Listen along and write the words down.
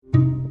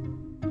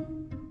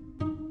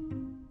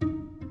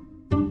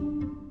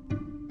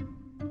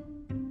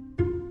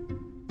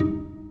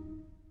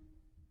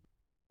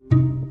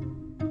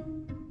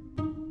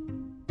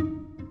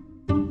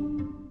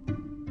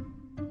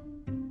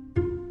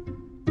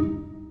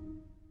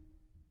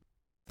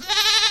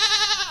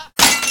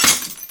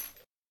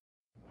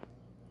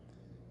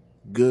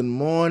Good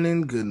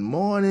morning, good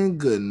morning,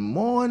 good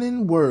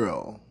morning,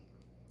 world.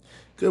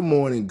 Good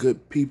morning,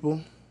 good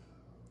people.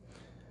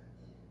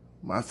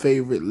 My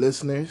favorite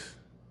listeners,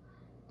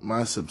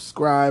 my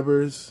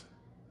subscribers.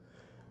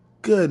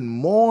 Good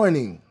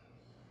morning.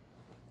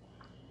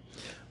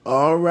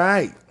 All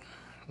right.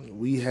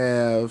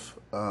 We're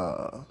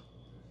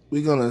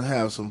gonna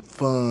have some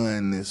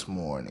fun this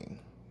morning.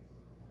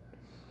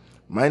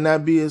 Might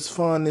not be as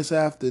fun this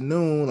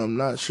afternoon. I'm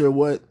not sure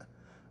what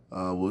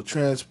will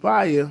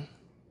transpire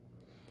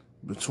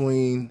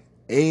between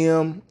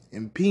AM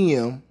and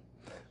PM.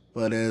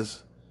 But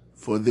as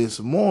for this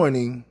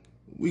morning,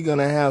 we're going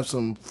to have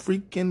some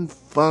freaking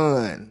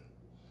fun.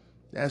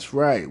 That's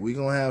right. We're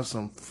going to have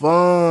some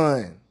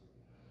fun.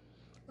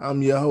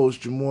 I'm your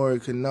host,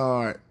 Jamori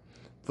Kennard,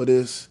 for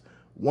this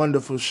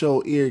wonderful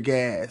show, Ear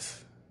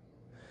Gas.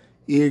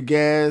 Ear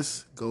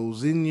gas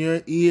goes in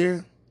your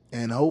ear,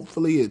 and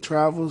hopefully it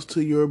travels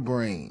to your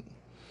brain.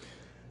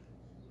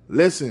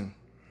 Listen,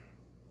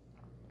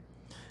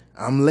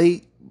 I'm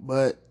late,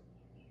 but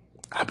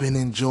I've been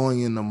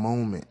enjoying the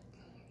moment.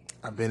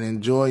 I've been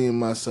enjoying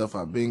myself.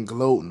 I've been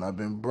gloating. I've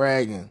been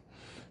bragging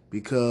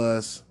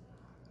because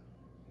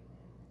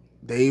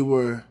they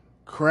were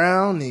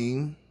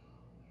crowning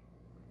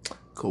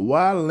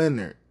Kawhi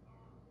Leonard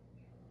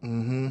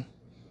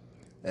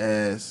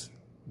as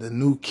the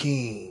new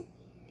king.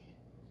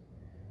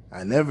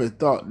 I never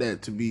thought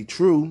that to be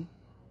true,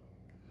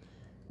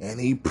 and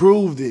he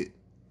proved it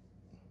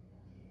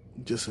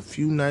just a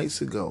few nights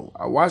ago.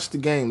 I watched the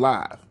game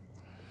live.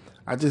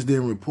 I just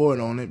didn't report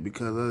on it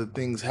because other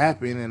things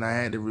happened, and I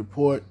had to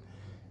report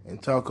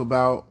and talk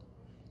about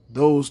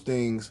those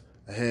things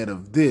ahead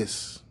of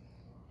this.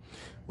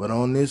 But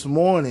on this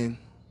morning,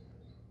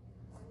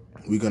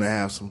 we're going to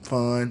have some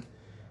fun.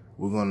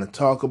 We're going to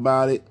talk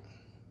about it.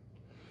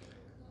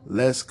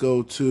 Let's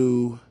go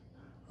to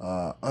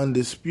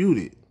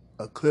Undisputed.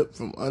 A clip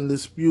from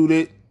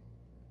Undisputed.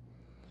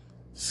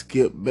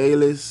 Skip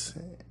Bayless,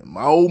 and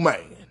my old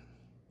man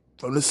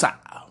from the South.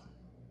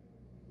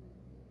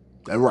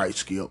 That's right,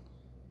 Skip.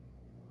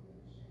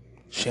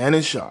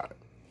 Shannon Sharp.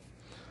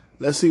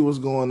 Let's see what's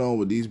going on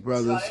with these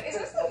brothers. Is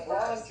this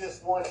LeBron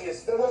just won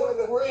his fourth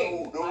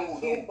ring? I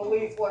can't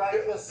believe what I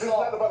just saw. This is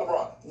not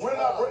about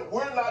LeBron.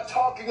 We're not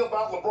talking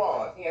about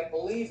LeBron. I can't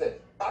believe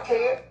it. I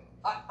can't.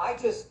 I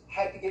just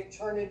had to get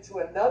turned into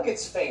a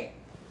Nuggets fan.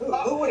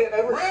 Who would have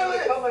ever seen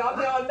it coming? I'm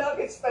now a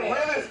Nuggets fan.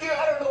 Really, Skip?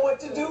 I don't know what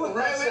to do with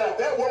myself. Really? Is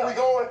that where we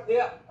going?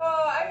 Yeah.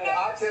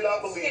 I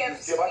cannot believe you,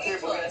 Skip. I can't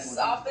believe you.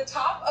 Off the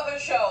top of a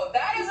show.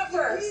 That is a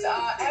first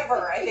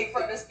ever, I think,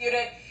 for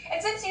Undisputed.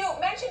 And since you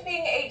mentioned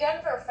being a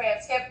Denver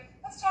fan, Skip,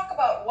 let's talk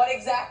about what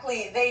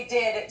exactly they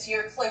did to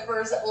your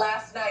Clippers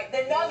last night.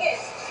 The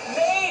Nuggets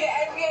made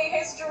NBA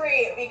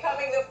history,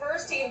 becoming the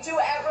first team to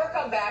ever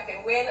come back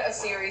and win a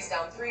series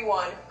down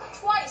 3-1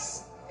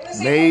 twice in the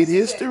same Made season.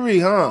 history,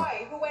 huh?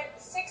 Who went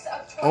 6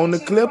 of 22 On the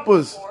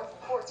Clippers. from the floor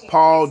for 14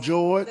 Paul points.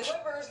 George The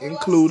Clippers were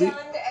included. left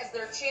stunned as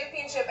their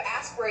championship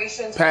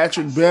aspirations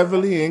Patrick were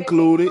Beverley even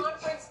included. a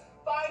conference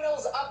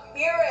finals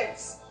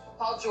appearance.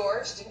 Paul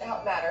George didn't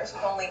help matters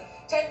with only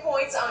 10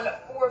 points on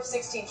 4 of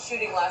 16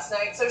 shooting last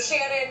night. So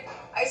Shannon,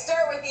 I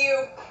start with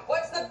you.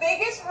 What's the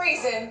biggest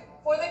reason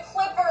for the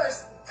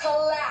Clippers'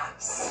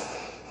 collapse?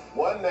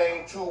 One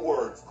name, 2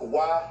 words.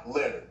 Kawhi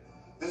Leonard.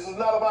 This is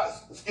not about,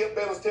 Skip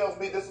Bayless tells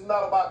me, this is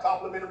not about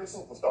complimentary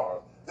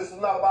superstars. This is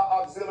not about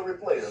auxiliary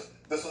players.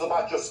 This is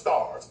about your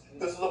stars.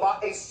 This is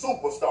about a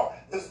superstar.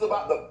 This is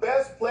about the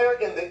best player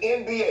in the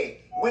NBA,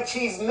 which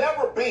he's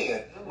never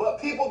been. But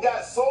people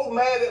got so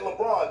mad at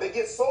LeBron. They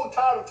get so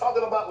tired of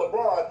talking about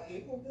LeBron.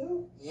 People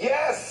do?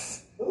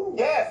 Yes.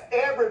 Yes,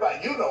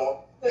 everybody. You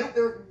know him.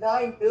 There are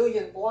 9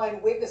 billion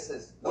blind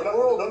witnesses. The No,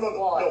 world is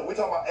blind. no, we're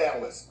talking about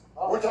analysts.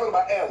 We're talking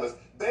about analysts.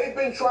 They've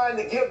been trying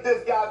to give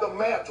this guy the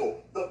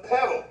mantle, the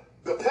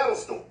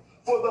pedestal,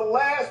 for the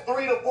last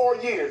 3 to 4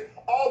 years.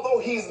 Although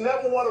he's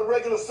never won a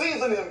regular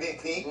season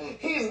MVP,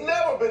 he's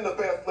never been the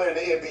best player in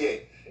the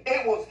NBA.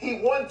 He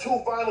won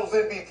 2 Finals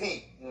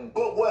MVP.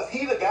 But was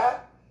he the guy?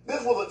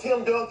 This was a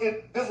Tim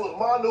Duncan. This was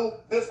Manu.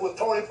 This was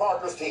Tony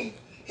Parker's team.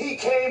 He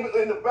came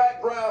in the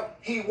background.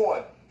 He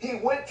won. He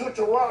went to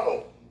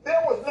Toronto.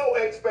 There was no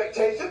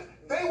expectation.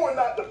 They were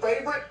not the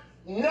favorite.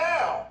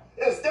 Now,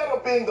 instead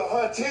of being the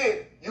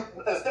hunted, you're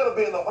the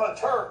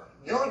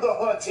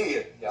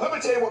hunted. Yeah. Let me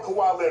tell you what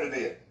Kawhi Leonard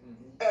did.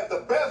 As the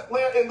best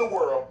player in the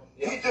world,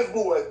 he just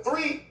blew a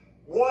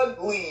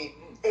 3-1 lead,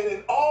 and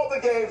in all the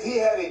games, he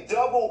had a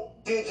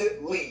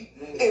double-digit lead.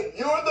 If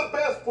you're the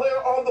best player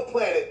on the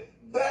planet,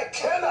 that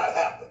cannot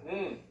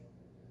happen.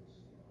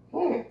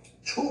 2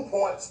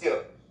 points,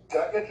 Skip.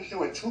 Can I interest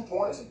you in 2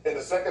 points in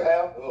the second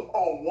half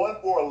on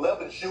 1 for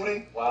 11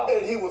 shooting? Wow.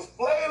 And he was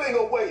flailing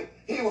away.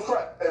 He was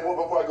crying. Hey, well,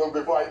 before I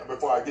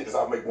get this,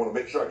 want to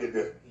make sure I get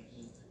this.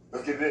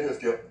 Let's get it in here,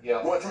 Skip.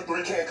 Yeah. 1, 2,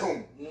 3,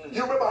 Cancun.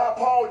 You remember how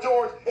Paul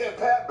George and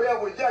Pat Bev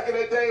was yakking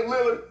at Dame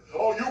Lillard?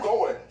 Oh, you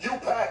going, you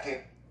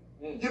packing.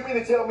 You mean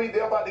to tell me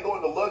they're about to go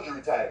into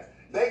luxury tax?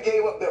 They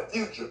gave up their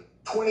future.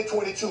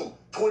 2022,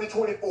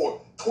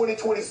 2024,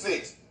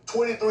 2026,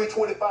 23,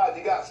 25,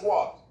 you got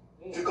swapped.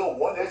 to go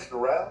one extra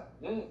round.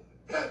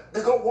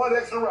 To go one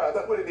extra round.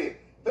 That's what it did.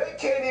 They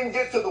can't even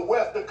get to the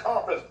Western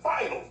Conference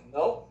Finals.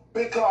 Nope.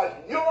 Because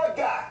your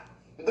guy,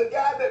 the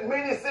guy that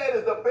many said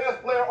is the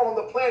best player on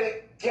the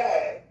planet,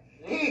 gagged.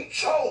 He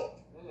choked.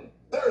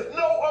 There's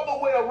no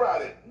other way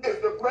around it.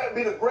 It's the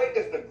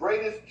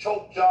greatest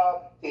choke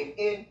job in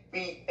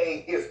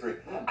NBA history.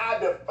 I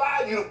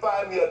defy you to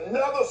find me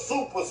another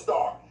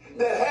superstar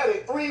that had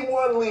a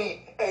 3-1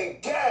 lead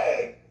and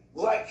gagged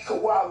like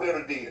Kawhi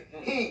Leonard did.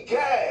 He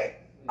gagged.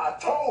 I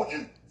told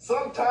you,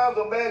 sometimes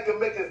a man can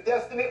make his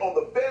destiny on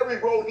the very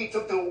road he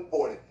took to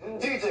avoid it.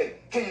 DJ,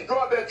 can you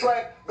drop that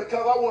track?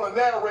 Because I want to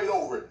narrate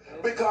over it.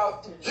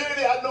 Because,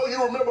 Jenny, I know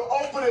you remember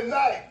opening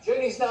night.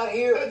 Jenny's not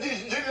here.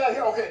 Jenny's not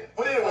here? Okay.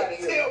 But anyway,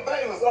 Skip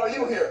Bayless, are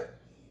you here?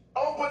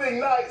 Opening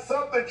night,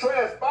 something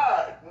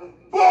transpired.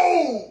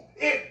 Boom!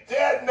 It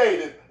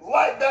detonated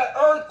like that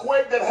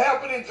earthquake that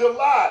happened in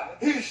July.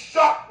 He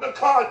shocked the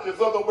conscience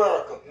of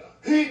America.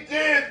 He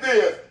did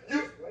this.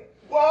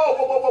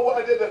 Whoa.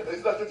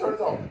 It's not your turn to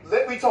talk.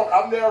 Let me talk.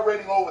 I'm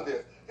narrating over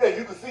this. Yeah,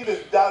 you can see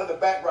this down in the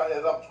background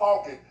as I'm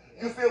talking.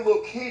 You see a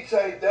little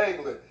keychain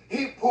dangling.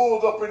 He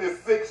pulls up in his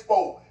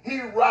 6'4". He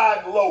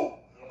riding low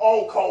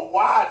on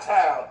Kawhi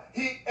Town.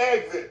 He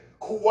exit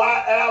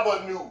Kawhi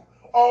Avenue.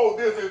 Oh,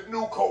 this is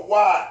new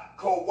Kawhi.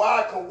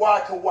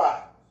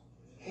 Kawhi.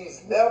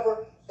 He's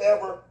never,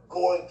 ever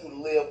going to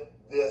live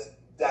this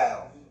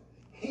down.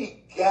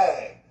 He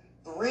gagged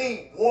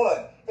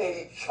 3-1, and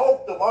he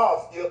choked them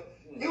off, Skip.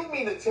 You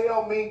mean to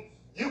tell me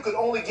you could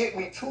only get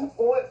me 2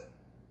 points?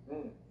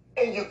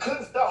 And you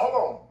couldn't stop?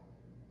 Hold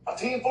on. A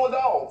team full of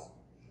dogs.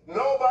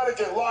 Nobody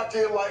can lock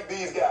in like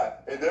these guys.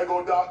 And there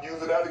go Doc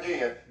using that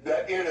again,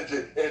 that energy.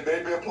 And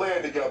they've been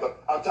playing together.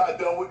 I'm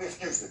done with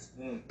excuses.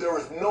 There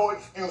is no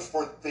excuse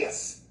for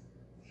this.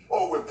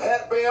 Oh, with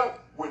Pat Bam,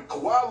 when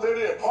Kawhi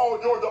Leonard and Paul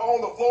George are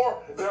on the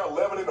floor, they're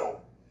 11-0.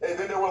 And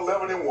then they were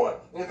 11-1.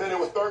 And then it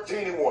was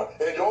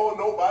 13-1. And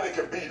nobody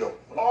can beat them.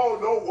 Oh,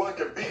 no one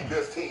can beat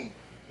this team.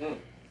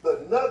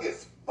 The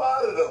Nuggets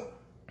spotted them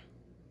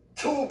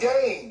 2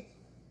 games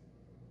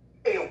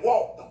and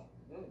walked them.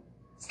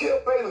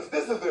 Skip Bayless,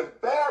 this is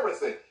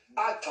embarrassing.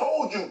 I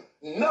told you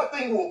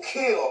nothing will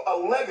kill a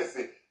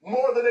legacy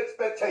more than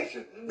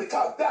expectation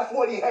because that's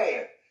what he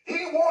had.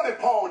 He wanted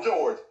Paul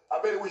George.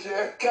 I bet he wish he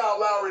had Kyle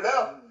Lowry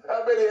now.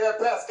 I bet he had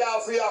Pascal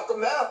Siakam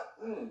now.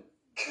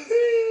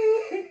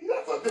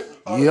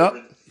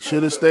 Yep.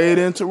 Should have stayed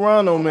in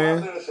Toronto,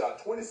 man.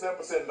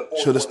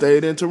 Should have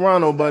stayed in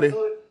Toronto, buddy.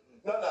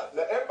 No,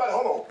 everybody,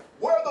 hold on.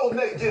 Where are those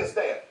next gen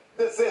stats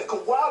that says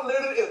Kawhi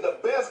Leonard is the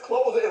best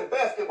closer in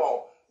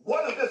basketball?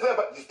 What does this say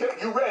about you?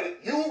 You read it.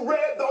 You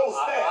read those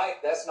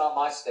stats. That's not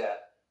my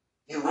stat.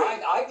 You read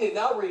it. I did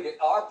not read it.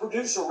 Our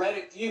producer read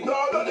it to you.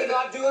 No, he did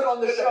not do it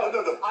on the show.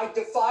 No. I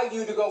defy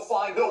you to go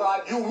find where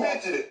I. You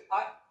mentioned it.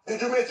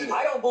 Did you mention it?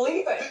 I don't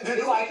believe it.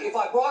 If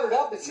I brought it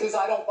up, it's because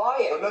I don't buy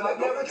it. I've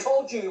never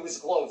told you he was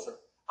closer.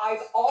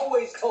 I've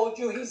always told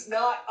you he's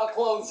not a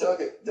closer.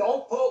 Okay.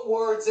 Don't put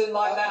words in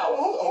my mouth.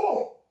 Hold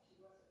on.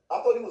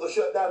 I thought he was a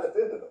shutdown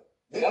defender,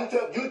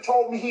 though. You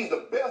told me he's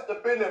the best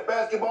defender in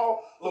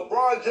basketball.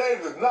 LeBron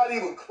James is not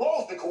even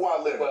close to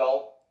Kawhi Leonard.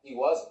 Well, he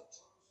wasn't.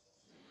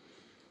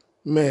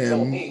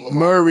 Man,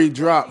 Murray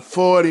dropped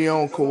 40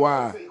 on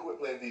Kawhi.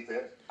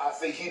 I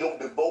say he don't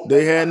devote.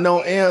 They had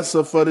no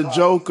answer for the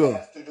Joker.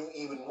 Has to do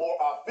even more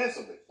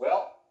offensively.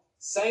 Well,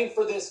 same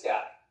for this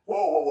guy.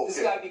 Whoa.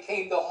 This guy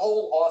became the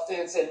whole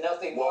offense and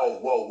nothing.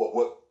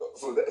 Whoa.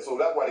 So that's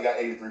why they got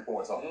 83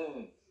 points on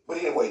him. But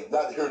anyway,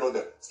 not here nor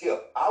there.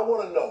 Skip, I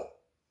want to know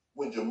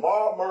when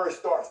Jamal Murray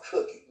starts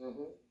cooking,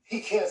 he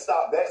can't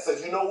stop that.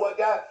 Says, you know what,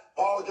 guys?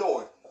 Paul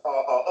George,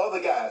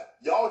 other guys,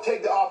 y'all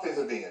take the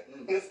offensive end.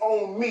 It's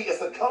on me.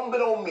 It's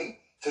incumbent on me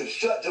to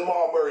shut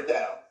Jamal Murray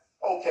down.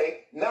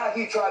 Okay, now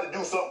he tried to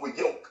do something with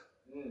Yoke.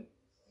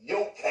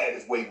 Yoke had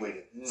his way with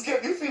it.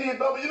 Skip, you see these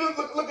numbers? You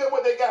look at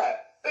what they got.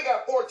 They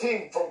got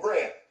 14 from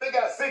Grant. They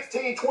got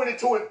 16,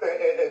 22, and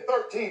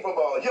 13 from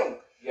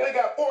Yoke. Yep. They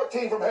got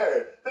 14 from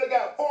Harris. They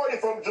got 40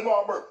 from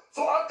Jamal Murray.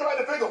 So I'm trying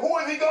to figure who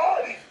is he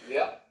guarding?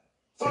 Yep.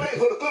 So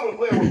the Clippers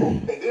playing with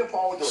both. And then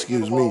Paul George.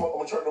 Excuse me. I'm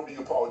going to turn it over to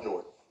you, Paul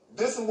George.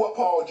 This is what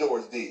Paul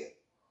George did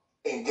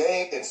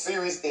in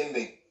series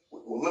ending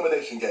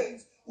elimination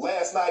games.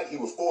 Last night he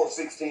was 4 of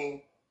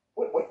 16.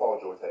 What Paul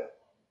George have?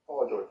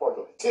 Paul George.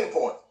 10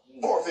 points.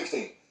 4 of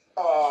 16.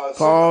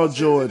 Paul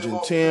George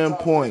and 10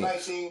 points.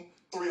 19,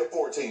 3 of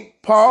 14.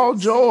 Paul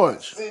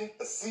George.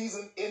 A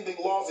season-ending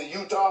loss in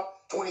Utah,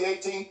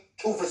 2018,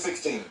 2 for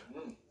 16.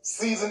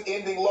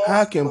 Season-ending loss.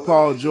 How can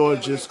Paul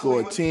George just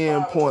score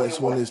 10 points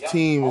when his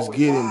team is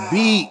getting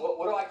beat?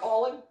 What do I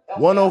call him?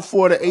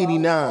 104 to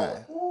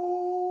 89.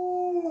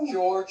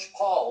 George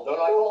Paul. Don't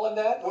I call him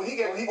that? Well, he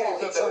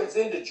turns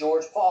into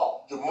George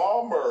Paul.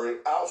 Jamal Murray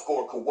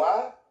outscored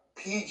Kawhi,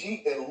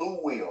 PG, and Lou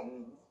Will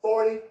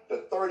 40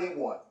 to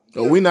 31.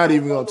 Oh, we're not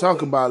even going to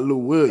talk about Lou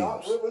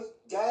Williams.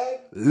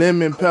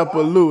 Lemon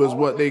Pepper Lou is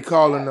what they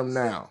calling him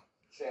now.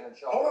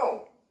 Hold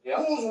on. Yep.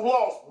 Who's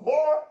lost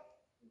more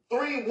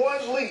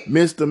 3-1 lead?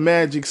 Mr.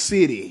 Magic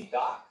City.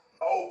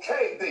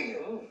 Okay,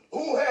 then.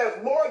 Who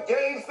has more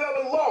Game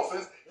 7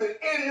 losses than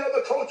any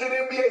other coach in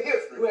NBA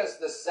history? Who has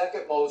the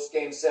second most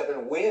Game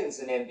 7 wins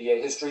in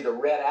NBA history to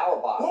Red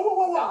Auerbach?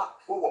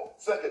 Whoa.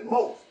 Second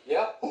most.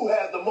 Yep. Who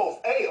has the most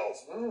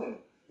L's?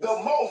 The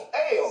most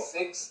L's.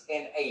 6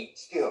 and 8.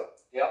 Skip.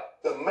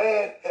 Yep. The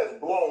man has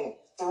blown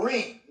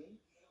 3-1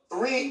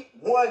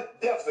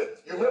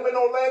 deficit. You remember in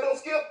Orlando,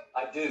 Skip?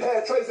 I do.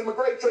 Had Tracy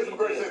McGrady. Tracy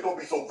McGrady said it's going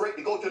to be so great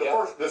to go to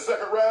the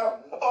second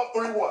round, up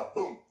 3-1.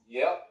 Boom.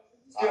 Yep.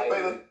 Skip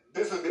Bayless,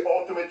 this is the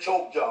ultimate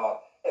choke job,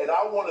 and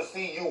I want to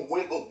see you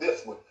wiggle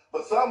this one.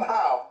 But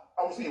somehow,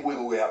 I'm going to see you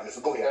wiggle way out of this.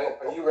 So go ahead.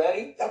 Okay. Are you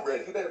ready? I'm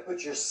ready. You better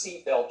put your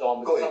seatbelt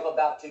on because I'm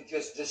about to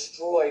just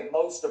destroy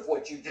most of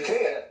what you just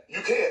said.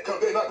 You can't,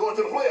 because they're not going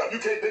to the playoffs. You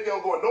can't, they're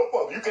going no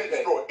further. You can't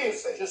destroy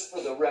anything. Just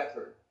for the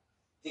record,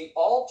 the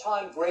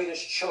all-time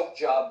greatest choke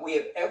job we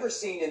have ever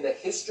seen in the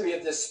history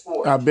of this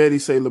sport. I bet he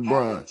say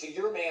LeBron. To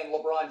your man,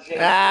 LeBron James. In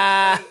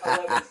the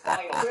 2011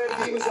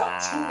 finals. He was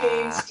out 2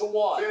 games to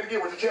 1. Say it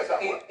again with your chest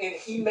out. And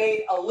he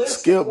made a list.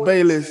 Skip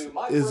Bayless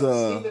is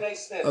a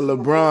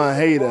LeBron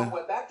hater.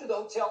 Went back to the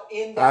hotel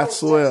in I Dallas,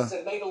 swear. Texas,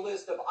 and made a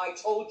list of I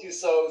told you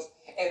so's,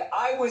 and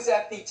I was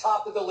at the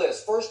top of the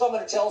list. First I'm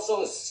going to tell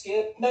so is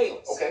Skip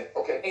Bayless.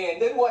 Okay.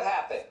 And then what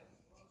happened?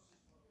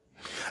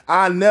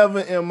 I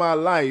never in my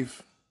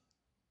life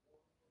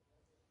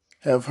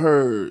have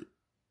heard,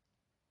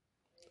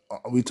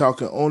 we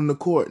talking on the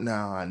court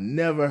now, I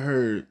never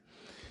heard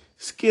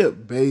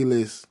Skip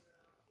Bayless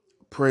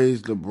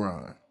praise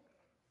LeBron.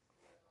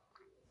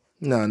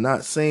 No,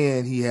 not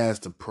saying he has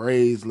to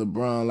praise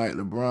LeBron like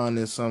LeBron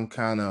is some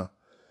kind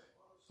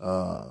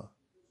of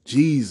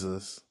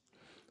Jesus,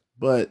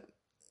 but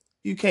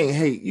you can't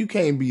hate, you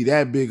can't be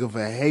that big of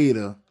a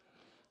hater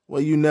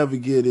where you never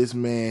give this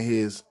man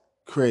his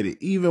credit.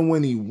 Even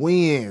when he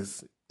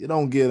wins, you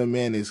don't give a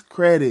man his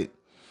credit.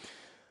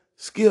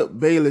 Skip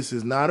Bayless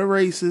is not a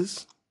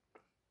racist.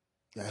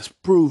 That's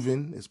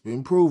proven. It's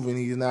been proven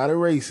he's not a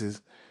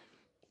racist.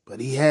 But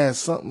he has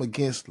something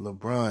against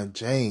LeBron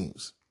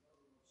James.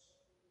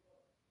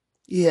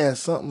 He has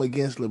something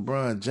against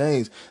LeBron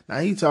James. Now,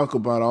 he talk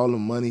about all the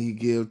money he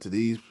give to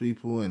these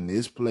people in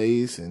this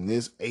place and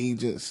this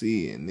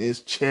agency and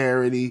this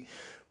charity.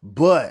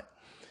 But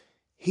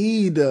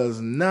he does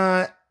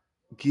not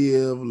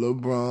give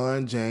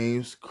LeBron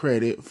James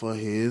credit for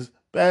his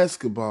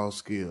basketball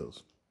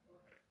skills.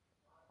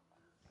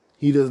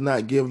 He does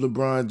not give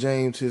LeBron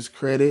James his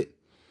credit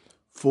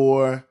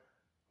for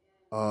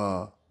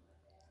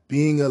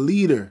being a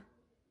leader.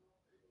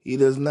 He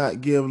does not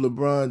give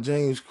LeBron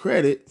James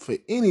credit for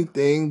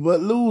anything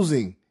but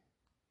losing.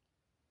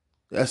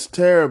 That's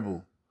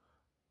terrible.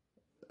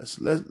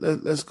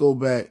 Let's go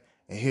back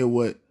and hear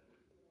what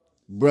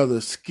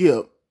Brother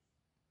Skip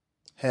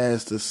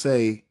has to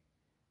say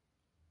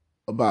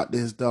about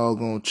this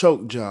doggone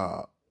choke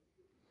job.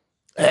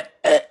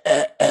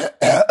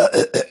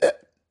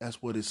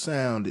 That's what it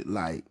sounded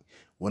like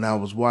when I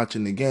was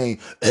watching the game.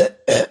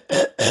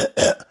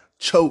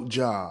 Choke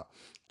job.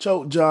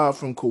 Choke job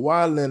from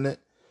Kawhi Leonard.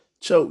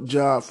 Choke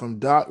job from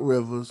Doc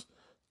Rivers.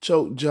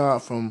 Choke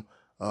job from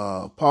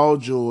Paul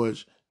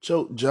George.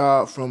 Choke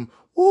job from,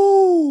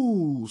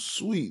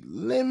 sweet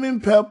lemon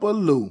pepper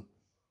Lou.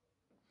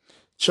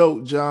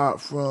 Choke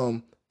job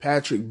from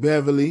Patrick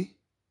Beverly.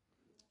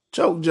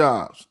 Choke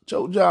jobs.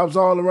 Choke jobs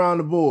all around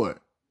the board.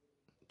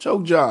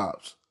 Choke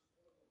jobs.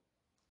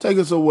 Take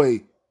us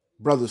away,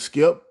 Brother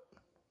Skip.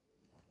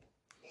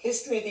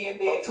 History of the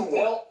NBA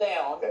melt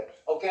down,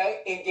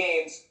 in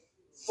games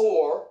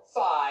 4,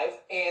 5,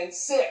 and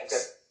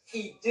 6.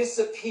 He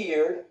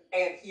disappeared,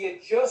 and he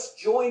had just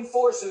joined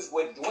forces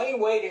with Dwayne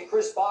Wade and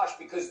Chris Bosh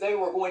because they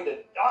were going to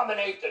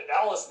dominate the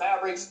Dallas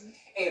Mavericks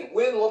and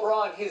win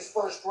LeBron his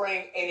first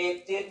ring, and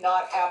it did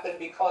not happen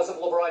because of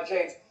LeBron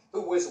James,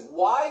 who was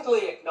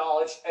widely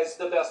acknowledged as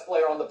the best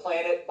player on the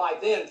planet by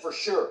then, for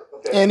sure.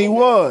 And he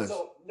was.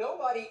 So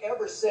nobody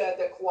ever said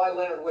that Kawhi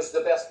Leonard was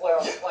the best player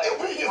on the planet.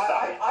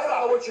 I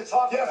don't know what you're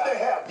talking about.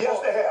 Yes,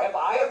 they have. Have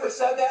I ever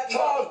said that?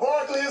 Charles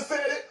Barkley has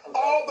said it.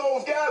 All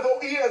those guys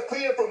on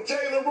ESPN, from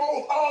Jalen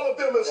Rose, all of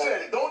them have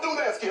said it. Don't do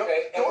that, Skip.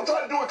 Don't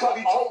try to do it because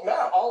he choked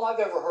now. All I've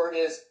ever heard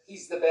is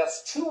he's the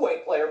best two-way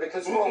player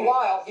because for a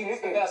while he was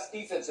the best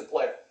defensive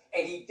player.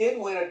 And he did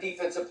win a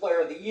Defensive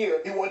Player of the Year.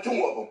 He won 2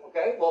 of them.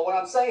 Okay. Well, what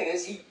I'm saying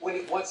is he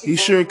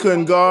sure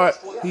couldn't guard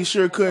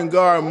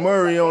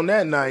Murray on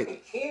that night.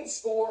 He can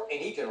score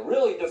and he can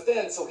really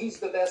defend, so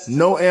he's the best.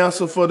 No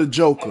answer for the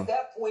Joker. At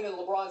that point in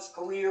LeBron's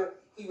career,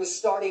 he was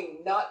starting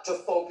not to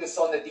focus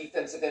on the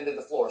defensive end of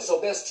the floor. So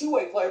best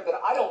two-way player,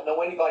 but I don't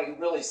know anybody who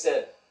really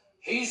said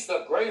he's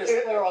the greatest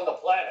player on the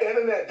planet.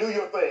 Internet, do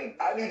your thing.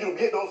 I need you to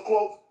get those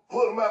quotes.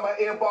 Put them in my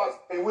inbox,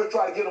 and we'll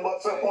try to get them up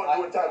some point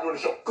during the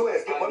show. Go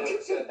ahead, Skip. I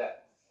never said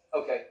that.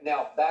 Okay,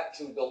 now back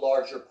to the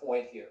larger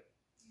point here.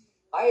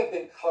 I have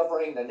been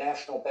covering the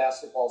National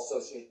Basketball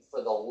Association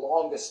for the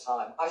longest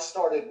time. I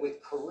started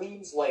with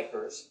Kareem's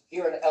Lakers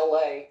here in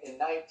L.A. in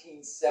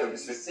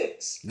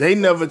 1976. They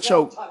never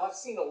choked. I've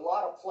seen a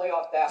lot of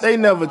playoff basketball. They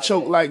never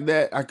choked like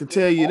that. I can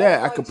tell you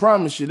that. I can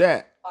promise you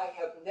that. I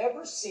have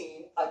never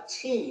seen a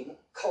team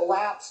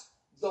collapse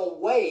the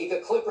way the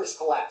Clippers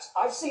collapsed.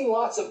 I've seen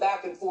lots of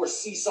back and forth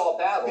seesaw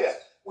battles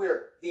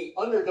where the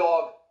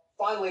underdog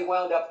finally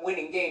wound up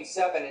winning Game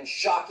 7 and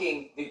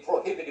shocking the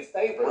prohibitive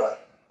favorite. Right.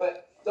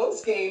 But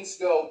those games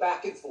go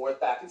back and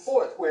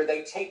forth, where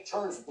they take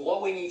turns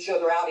blowing each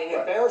other out and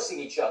embarrassing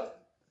each other.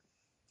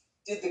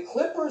 Did the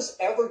Clippers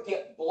ever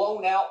get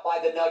blown out by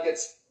the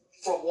Nuggets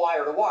from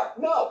wire to wire?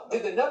 No.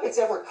 Did the Nuggets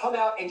ever come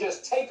out and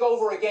just take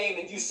over a game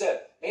and you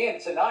said, man,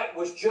 tonight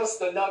was just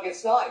the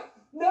Nuggets' night?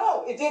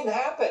 No, it didn't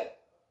happen.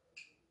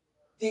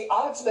 The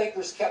odds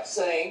makers kept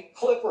saying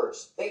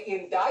Clippers. They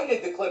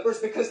indicted the Clippers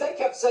because they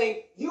kept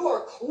saying, you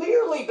are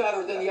clearly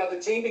better than the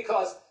other team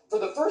because for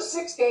the first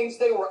 6 games,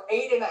 they were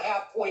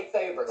 8.5-point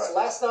favorites. Right.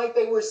 Last night,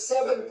 they were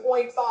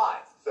 7.5.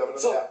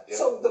 7.5.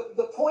 So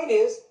the point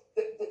is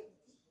that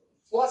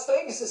Las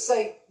Vegas is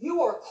saying,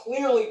 you are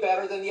clearly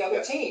better than the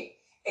other team.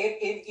 And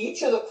in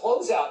each of the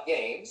closeout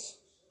games,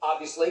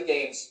 obviously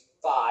games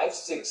 5,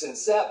 6, and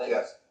 7,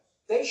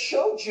 they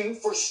showed you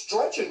for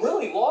stretches,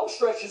 really long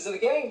stretches of the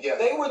game,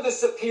 they were the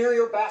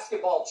superior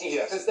basketball team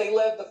because they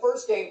led the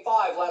first game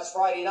 5 last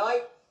Friday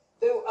night.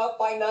 They were up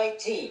by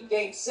 19.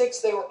 Game 6,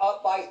 they were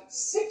up by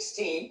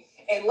 16.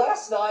 And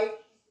last night,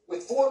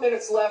 with 4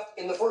 minutes left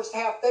in the first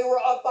half, they were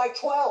up by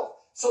 12.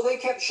 So they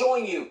kept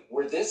showing you,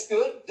 we're this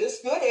good,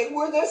 and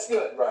we're this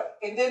good. Right.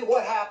 And then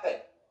what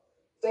happened?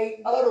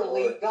 They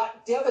utterly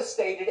got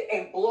devastated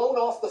and blown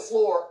off the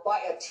floor by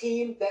a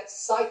team that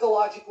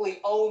psychologically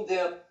owned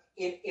them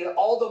in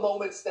all the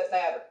moments that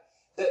mattered.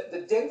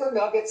 The Denver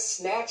Nuggets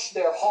snatched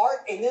their heart,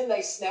 and then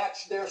they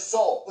snatched their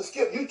soul. But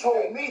Skip, you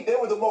told me they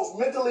were the most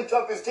mentally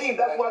toughest team.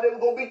 That's why they were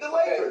going to beat the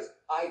Lakers.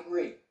 I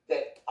agree.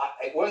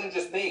 It wasn't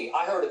just me.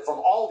 I heard it from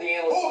all the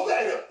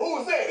analysts.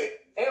 Who said it?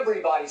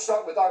 Everybody,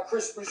 start with our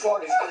Chris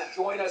Broussard, who's going to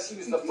join us. He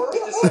was the first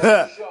to say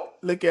the show.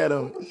 Look at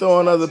him,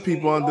 throwing other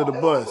people under the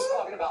bus. We're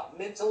talking about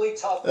mentally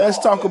tough. Let's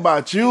talk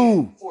about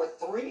you. For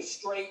 3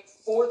 straight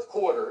fourth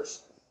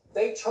quarters,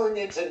 they turned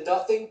into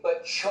nothing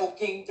but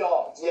choking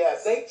dogs.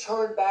 Yes. They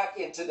turned back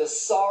into the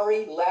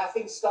sorry,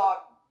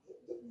 laughingstock,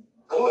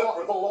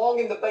 belong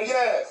in the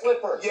basement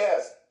Clippers.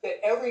 Yes. That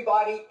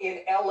everybody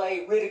in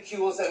L.A.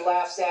 ridicules and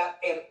laughs at.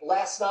 And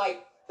last night,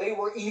 they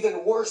were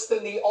even worse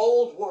than the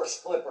old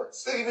worst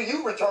Clippers. Even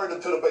you returned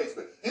them to the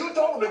basement. You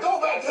told them to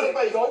go back to the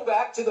basement. Go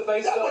back to the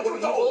basement where you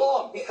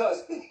belong.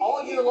 Because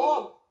all year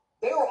long,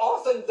 they were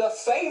often the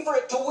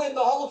favorite to win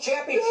the whole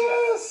championship.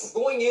 Yes.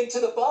 Going into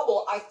the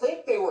bubble, I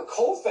think they were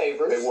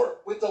co-favorites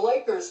with the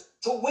Lakers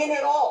to win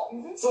it all.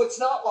 Mm-hmm. So it's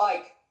not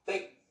like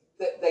they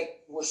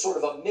were sort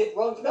of a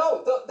mid-run.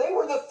 No, they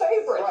were the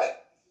favorite. Right.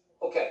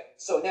 Okay,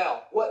 so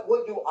now, what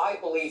do I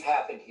believe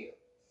happened here?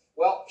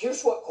 Well,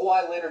 here's what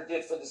Kawhi Leonard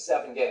did for the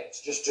 7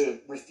 games, just to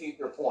refute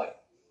your point.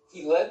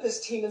 He led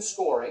this team in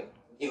scoring.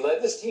 He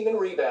led this team in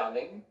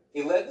rebounding.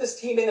 He led this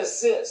team in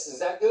assists. Is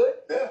that good?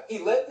 Yeah. He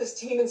led this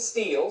team in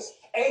steals.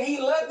 And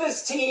he led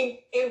this team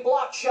in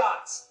block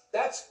shots.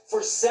 That's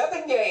for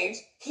 7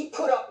 games. He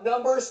put up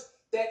numbers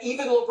that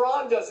even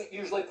LeBron doesn't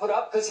usually put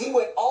up because he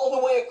went all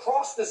the way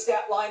across the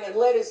stat line and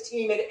led his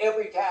team in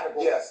every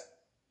category. Yes.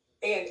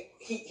 And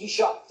he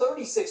shot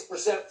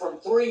 36% from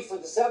 3 for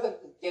the 7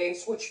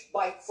 games, which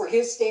for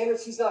his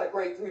standards, he's not a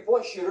great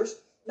three-point shooter.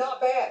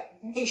 Not bad.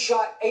 He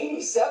shot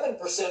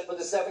 87% for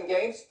the 7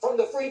 games from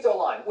the free throw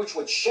line, which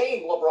would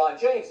shame LeBron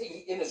James.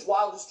 In his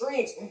wildest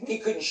dreams, he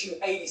couldn't shoot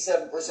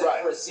 87%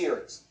 for a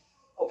series.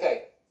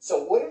 Okay,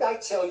 so what did I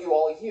tell you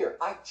all year?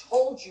 I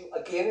told you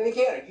again and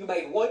again, and you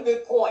made one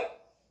good point.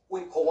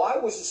 When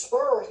Kawhi was a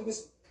Spur, he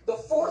was the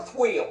 4th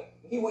wheel.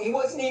 He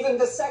wasn't even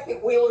the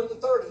 2nd wheel or the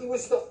 3rd. He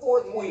was the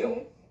 4th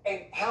wheel.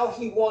 And how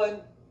he won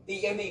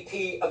the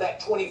MVP of that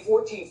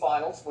 2014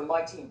 finals when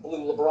my team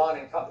blew LeBron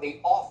and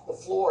company off the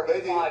floor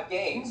in 5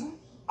 games,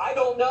 I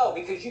don't know,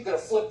 because you could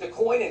have flipped a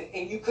coin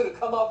and you could have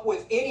come up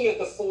with any of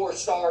the 4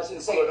 stars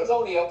in San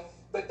Antonio,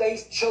 but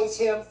they chose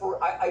him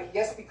for, I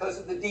guess, because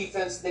of the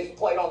defense that he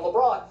played on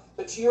LeBron.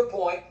 But to your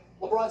point,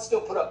 LeBron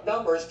still put up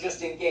numbers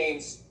just in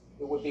games.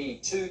 It would be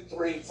 2,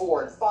 3,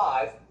 4, and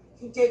 5.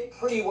 He did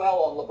pretty well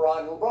on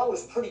LeBron. LeBron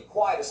was pretty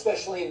quiet,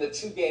 especially in the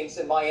 2 games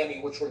in Miami,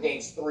 which were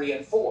games 3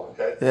 and 4.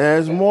 Okay.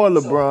 There's more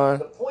LeBron.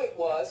 So the point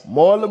was,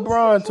 more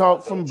LeBron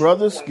talk from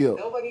Brother Skip.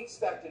 Nobody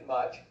expected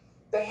much.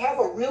 They have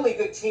a really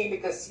good team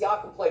because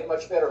Siakam played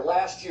much better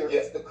last year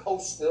as the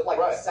coach, the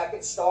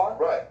 2nd star.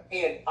 Right.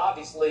 And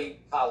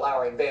obviously, Kyle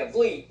Lowry and Van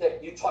Vliet,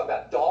 that you talk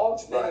about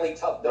dogs, mentally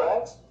tough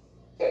dogs.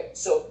 Okay,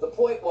 so the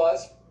point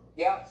was,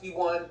 he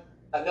won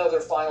another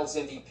Finals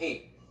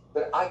MVP.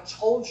 But I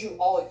told you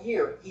all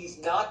year, he's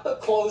not the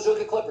closer of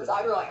the Clippers.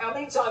 I don't know how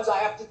many times I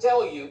have to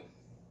tell you,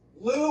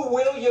 Lou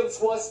Williams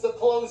was the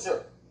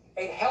closer.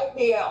 And help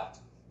me out.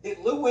 Did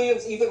Lou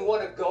Williams even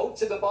want to go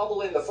to the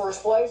bubble in the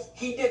first place?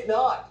 He did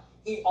not.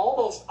 He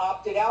almost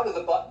opted out of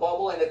the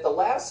bubble, and at the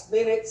last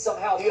minute,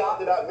 somehow he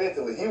opted out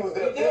mentally. He was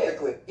there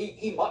physically.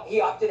 He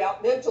opted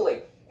out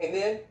mentally. And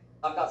then,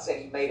 I'm not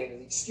saying he made it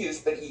an excuse,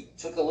 but he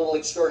took a little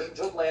excursion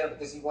to Atlanta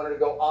because he wanted to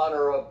go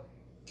honor a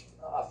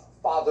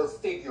father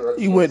figure.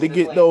 He went to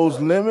get those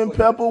lemon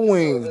pepper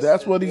wings.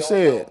 That's what he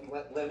said. He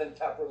went lemon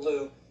pepper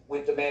Lou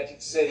went to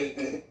Magic City,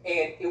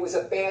 and it was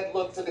a bad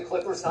look for the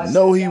Clippers. And I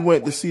No, said he at that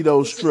went to point, see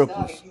those this is not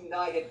a strippers.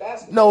 united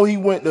basketball No, he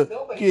team. went to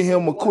Nobody get him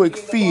seemed a to quick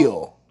want to be in the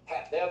bubble.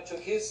 feel. Dev took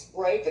his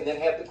break and then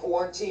had the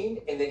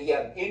quarantine, and then he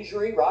had an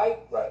injury, right?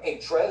 And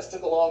Trez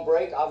took a long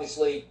break,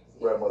 obviously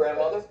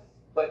grandmother.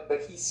 But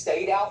he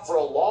stayed out for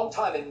a long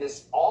time and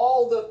missed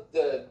all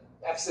the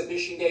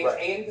exhibition games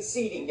and the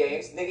seeding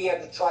games, and then he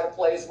had to try to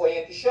play his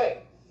way into shape.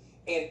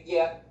 And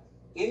yet,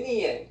 in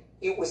the end,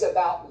 it was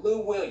about Lou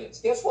Williams.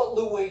 Guess what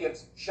Lou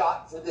Williams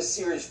shot for this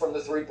series from the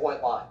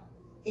three-point line?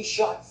 He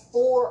shot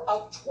 4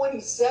 of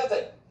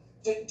 27.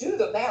 Do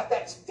the math.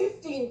 That's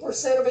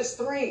 15% of his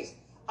threes.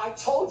 I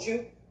told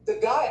you, the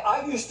guy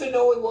I used to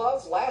know and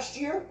love last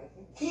year,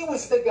 he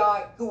was the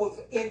guy who would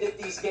have ended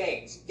these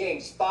games.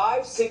 Games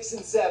 5, 6,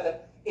 and 7.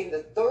 In the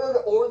third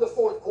or the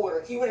fourth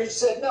quarter, he would have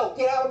said, no,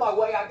 get out of my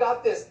way, I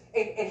got this.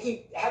 And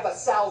he'd have a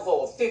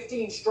salvo of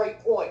 15 straight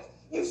points.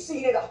 You've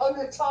seen it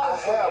 100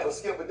 times. I have, but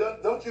Skip, but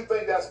don't you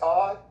think that's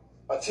odd?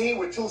 A team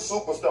with 2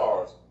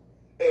 superstars,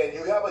 and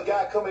you have a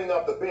guy coming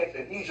off the bench,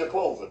 and he's your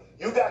closer.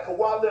 You got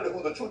Kawhi Leonard,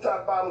 who's a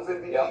 2-time Finals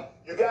MVP.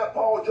 Yep. You got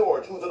Paul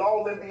George, who's an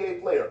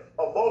All-NBA player,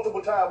 a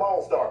multiple-time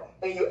All-Star,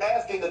 and you're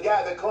asking the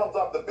guy that comes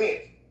off the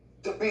bench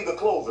to be the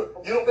closer.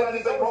 You don't got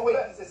anything wrong with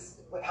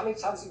that? How many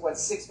times he won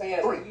 6 man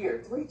of the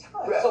year? 3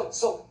 times. Yeah.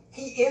 So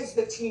he is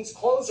the team's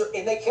closer,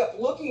 and they kept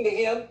looking to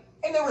him,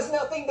 and there was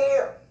nothing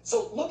there.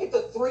 So look at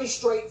the 3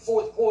 straight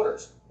fourth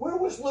quarters. Where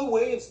was Lou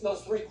Williams in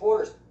those 3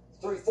 fourth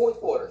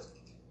quarters?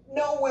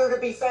 Nowhere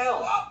to be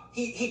found.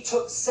 He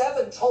took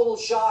 7 total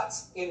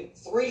shots in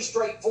 3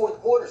 straight fourth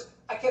quarters.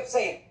 I kept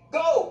saying,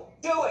 go,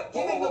 do it,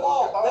 give him the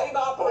ball, let him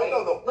operate.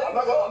 No. I'm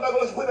not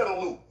going to put that on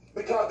Lou.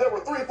 Because there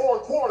were 3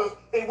 fourth quarters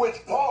in which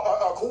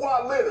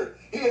Kawhi Leonard,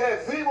 he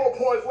had 0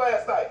 points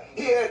last night.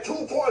 He had 2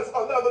 points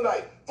another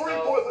night. 3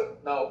 points.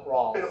 No,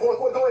 wrong. In the fourth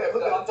quarter, go ahead.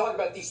 I'm talking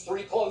about these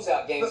 3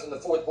 closeout games in the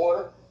fourth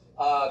quarter.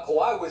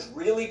 Kawhi was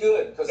really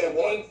good because in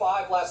Game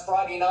 5 last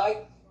Friday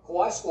night,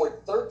 Kawhi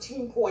scored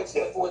 13 points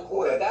in the fourth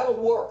quarter. That'll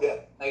work.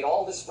 Made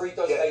all his free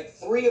throws. Made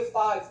 3 of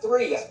 5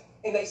 threes.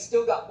 And they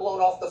still got blown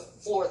off the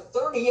floor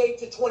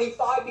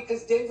 38-25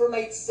 because Denver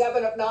made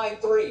 7 of 9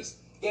 threes.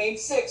 Game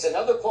 6,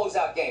 another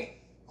closeout game.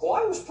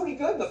 Kawhi was pretty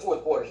good in the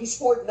fourth quarter. He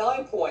scored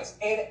 9 points.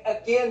 And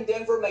again,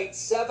 Denver made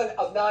 7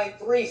 of 9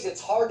 threes. It's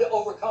hard to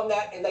overcome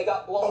that, and they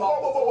got blown off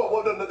the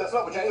floor. No, that's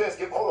not what you said,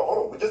 Skip.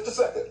 Hold on, just a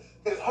second.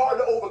 It's hard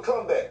to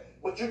overcome that.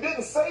 But you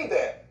didn't say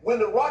that. When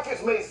the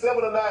Rockets made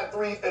 7 of 9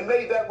 threes and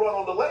made that run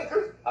on the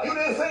Lakers, you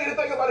didn't say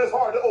anything about it's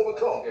hard to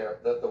overcome.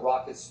 The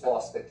Rockets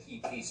lost the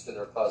key piece to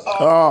their puzzle.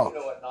 Oh. You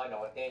know it, and I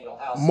know it. Daniel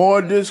House.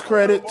 More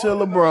discredit to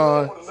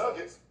LeBron.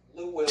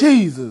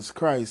 Jesus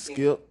Christ,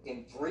 Skip.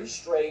 In 3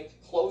 straight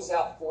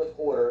closeout fourth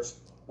quarters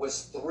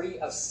was 3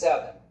 of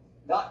 7.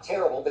 Not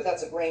terrible, but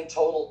that's a grand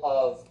total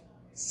of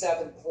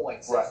 7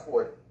 points he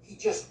scored. He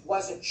just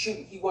wasn't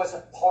shooting. He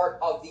wasn't part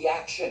of the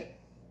action.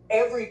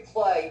 Every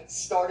play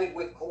started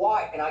with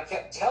Kawhi, and I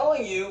kept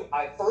telling you,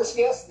 I first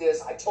guessed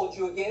this, I told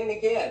you again and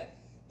again,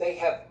 they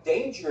have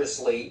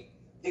dangerously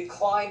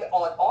declined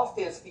on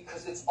offense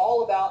because it's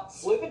all about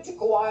flip it to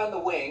Kawhi on the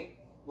wing,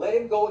 let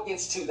him go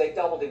against 2. They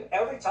doubled him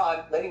every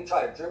time, let him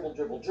try to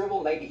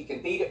dribble. Maybe he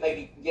can beat it,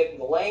 maybe he can get in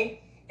the lane.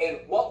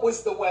 And what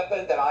was the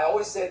weapon that I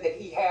always said that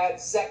he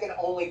had second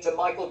only to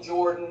Michael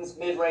Jordan's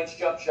mid-range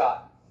jump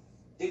shot?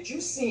 Did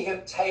you see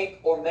him take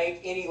or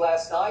make any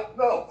last night?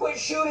 No. He quit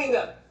shooting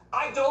them.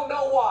 I don't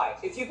know why.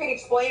 If you can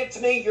explain it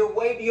to me, you're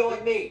way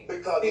beyond me.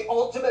 Because the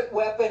ultimate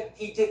weapon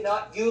he did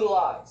not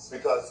utilize.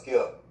 Because,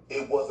 Skip,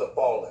 it wasn't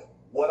falling.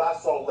 What I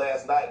saw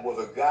last night was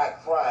a guy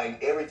crying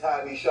every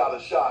time he shot a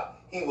shot.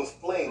 He was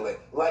flailing.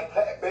 Like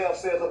Pat Bam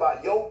says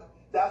about Yoke,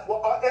 that's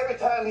what every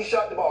time he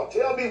shot the ball.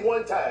 Tell me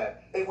one time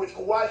in which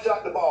Kawhi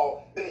shot the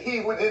ball that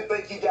he didn't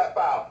think he got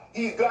fouled.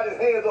 He's got his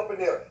hands up in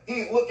there.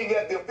 He's looking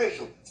at the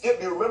official.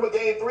 Skip, you remember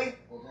Game 3?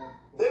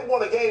 They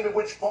won a game in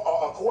which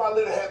Kawhi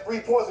Leonard had 3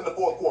 points in the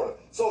fourth quarter.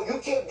 So you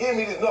can't give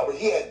me these numbers.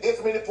 He had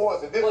this many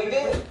points and this many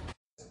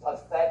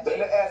points. Let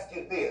me ask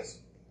you this.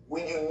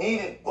 When you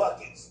needed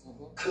buckets,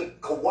 could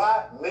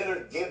Kawhi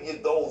Leonard give you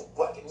those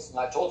buckets?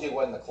 I told you he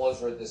wasn't the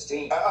closer of this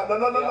team.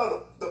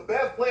 No. The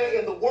best player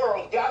in the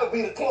world got to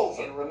be the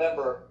closer. And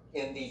remember,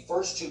 in the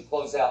first 2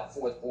 closeout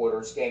fourth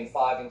quarters, Game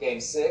 5 and Game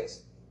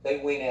 6, they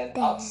went in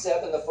up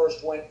 7 the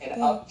first one and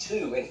up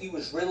 2. And he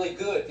was really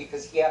good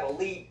because he had a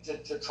lead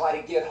to try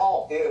to get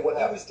home. Yeah,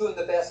 he was doing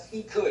the best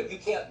he could. You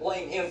can't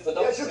blame him for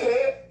those. Yes, you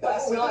can.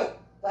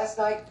 Last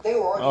night, they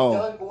were already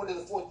done going to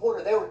the fourth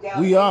quarter. They were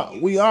down. We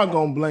are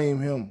going to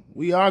blame him.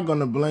 We are going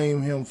to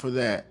blame him for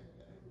that.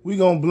 We're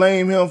going to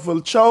blame him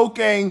for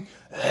choking.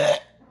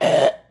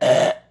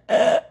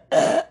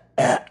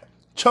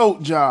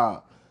 Choke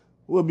job.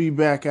 We'll be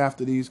back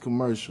after these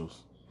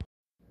commercials.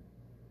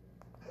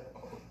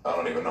 I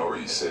don't even know where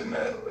you're sitting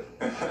at.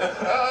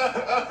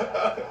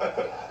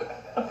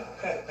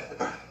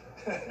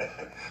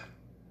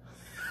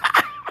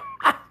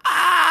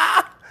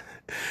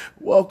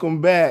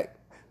 Welcome back.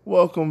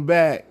 Welcome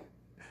back.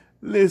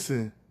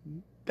 Listen,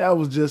 that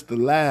was just the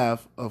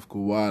laugh of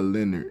Kawhi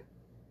Leonard.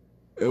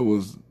 It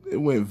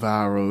went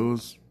viral. It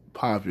was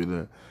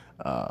popular.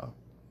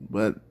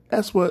 But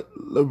that's what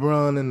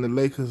LeBron and the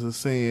Lakers are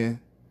saying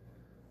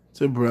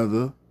to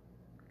brother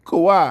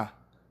Kawhi.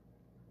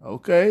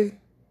 Okay?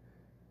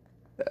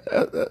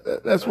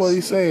 That's what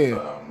he's saying.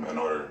 In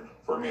order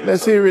for me to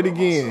Let's hear it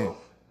again. Myself,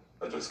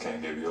 I just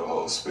can't give you a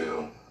whole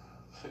spiel.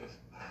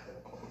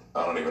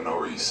 I don't even know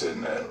where you're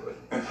sitting at.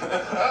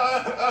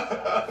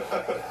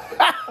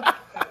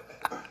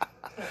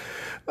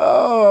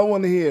 Oh, I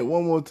want to hear it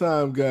one more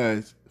time,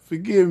 guys.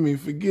 Forgive me.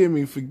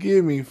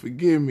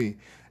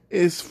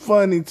 It's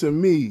funny to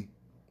me,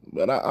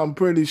 but I'm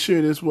pretty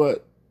sure that's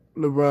what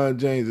LeBron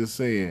James is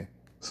saying.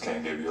 Just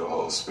can't give you a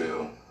whole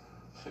spiel.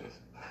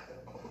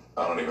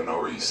 I don't even know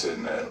where you're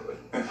sitting at.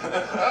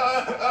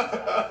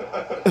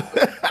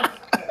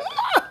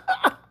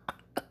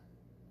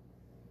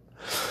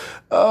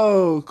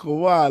 Oh,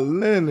 Kawhi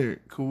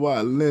Leonard,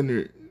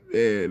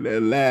 man,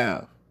 that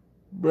laugh.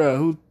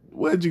 Bro,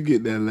 where'd you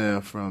get that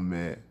laugh from,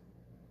 man?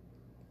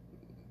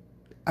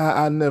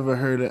 I never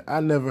heard it. I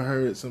never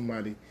heard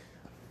somebody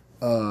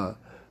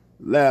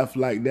laugh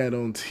like that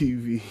on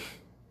TV.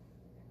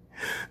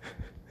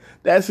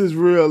 That's his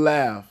real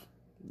laugh.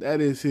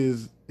 That is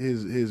his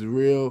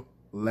real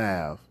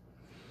laugh.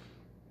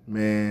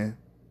 Man.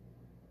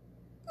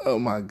 Oh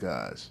my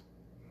gosh.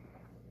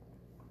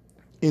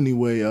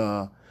 Anyway,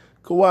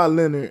 Kawhi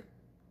Leonard,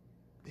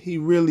 he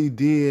really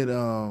did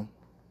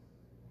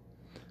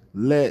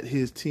let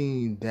his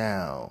team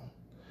down.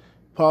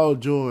 Paul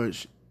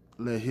George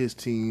let his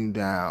team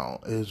down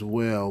as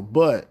well,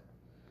 but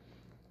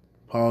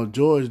Paul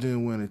George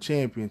didn't win a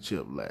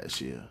championship last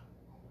year.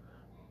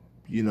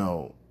 You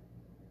know,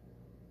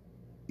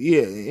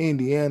 yeah, in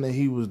Indiana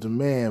he was the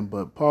man,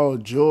 but Paul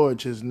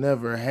George has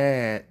never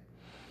had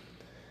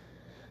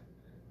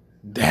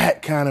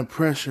that kind of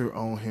pressure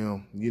on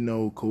him. You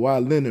know,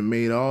 Kawhi Leonard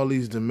made all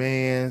these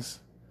demands.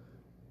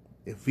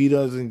 If they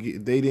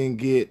didn't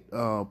get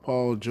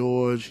Paul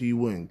George, he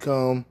wouldn't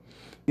come.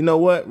 You know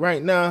what?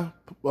 Right now,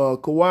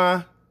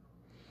 Kawhi,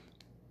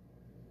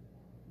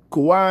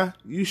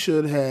 you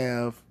should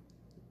have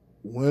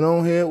went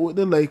on ahead with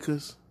the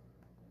Lakers.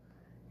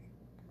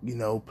 You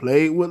know,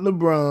 played with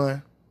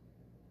LeBron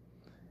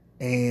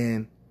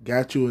and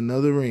got you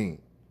another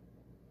ring.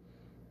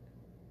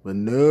 But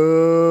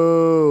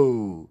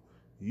no,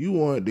 you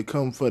wanted to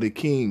come for the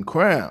king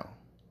crown.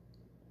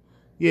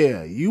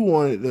 Yeah, you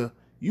wanted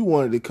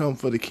to come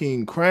for the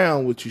king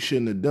crown, which you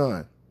shouldn't have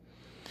done.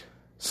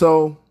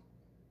 So,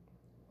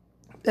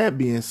 that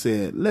being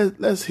said,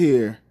 let's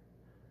hear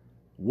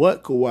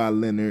what Kawhi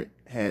Leonard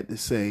had to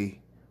say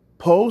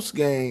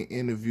post-game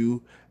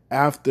interview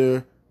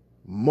after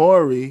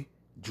Maury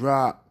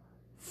dropped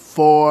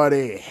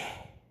 40.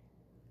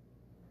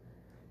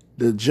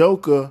 The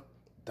Joker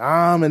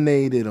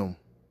dominated him.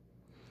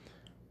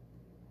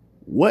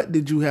 What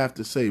did you have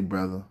to say,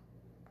 brother?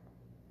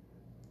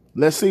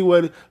 Let's hear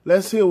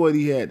what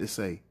he had to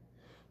say.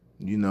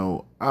 You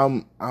know,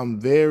 I'm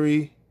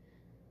very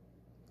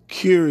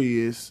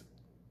curious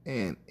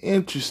and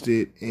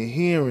interested in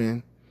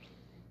hearing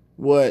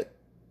what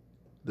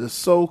the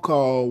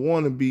so-called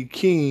wannabe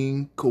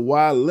king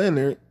Kawhi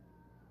Leonard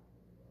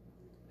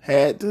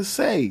had to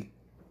say.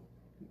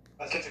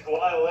 I think to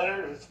Kawhi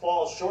Leonard, who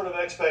falls short of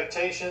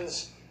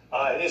expectations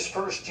in his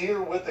first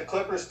year with the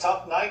Clippers,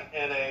 tough night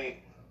and a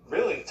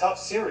really tough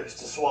series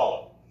to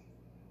swallow.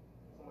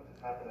 So much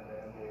has happened in the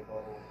NBA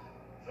bubble.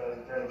 So as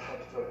the journey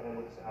comes to an end,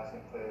 we're just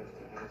asking players to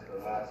give us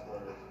their last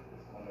words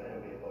on their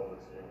NBA bubble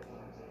experience.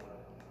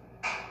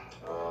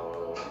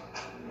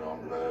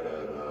 I'm glad that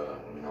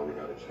we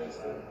got a chance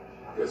to,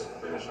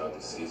 finish out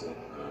the season.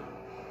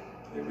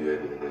 The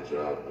NBA did a good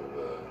job of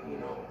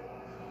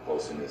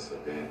hosting this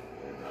event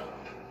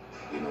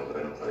and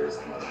letting players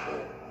come out and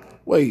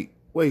play.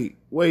 Wait.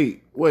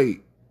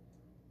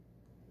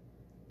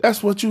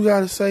 That's what you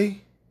got to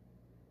say?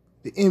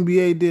 The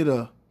NBA did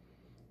a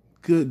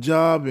good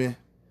job and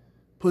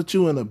put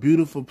you in a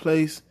beautiful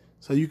place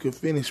so you can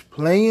finish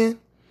playing?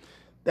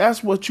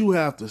 That's what you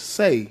have to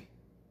say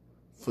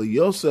for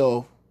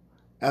yourself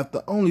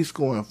after only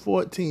scoring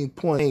 14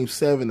 points in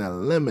 7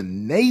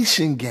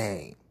 elimination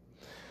game.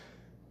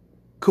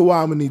 Kawhi,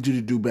 I'm going to need you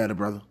to do better,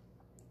 brother.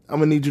 I'm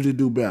going to need you to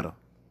do better.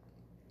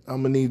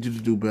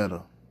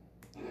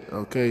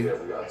 Okay? Yeah,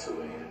 we got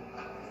 2 in.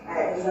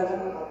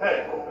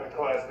 Hey,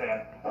 Kawhi's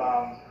Dan.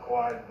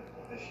 Kawhi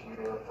this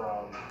year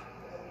from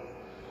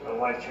a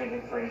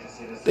life-changing free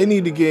agency. They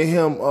need to get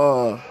him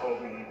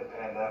COVID, the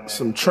pandemic.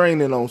 some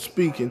training on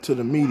speaking to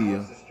the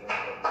media.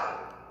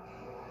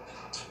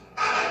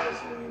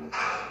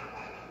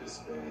 It's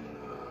been,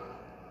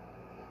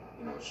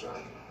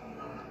 shocking. You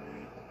know what I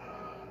mean?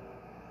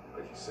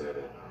 Like you said,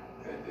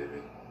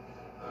 pandemic,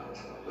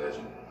 a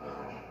legend,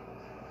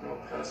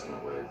 passing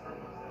away from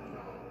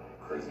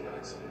a crazy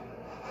accident.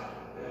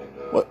 And,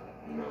 What?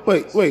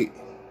 Wait.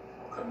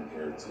 Coming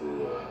here to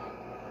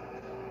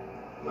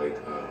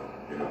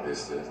Buena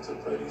Vista to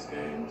play these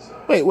games.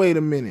 Wait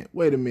a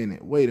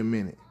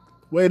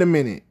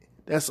minute.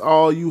 That's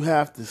all you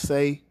have to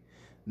say?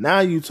 Now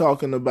you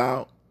talking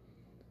about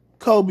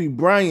Kobe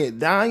Bryant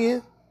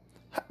dying?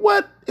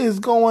 What is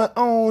going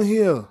on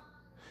here?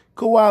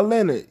 Kawhi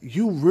Leonard,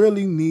 you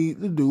really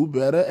need to do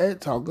better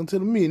at talking to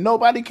the media.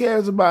 Nobody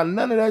cares about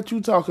none of that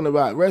you talking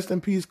about. Rest in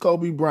peace,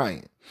 Kobe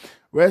Bryant.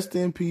 Rest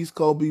in peace,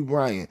 Kobe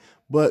Bryant.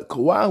 But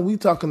Kawhi, we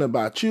talking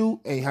about you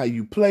and how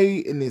you play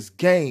in this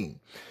game.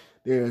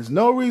 There is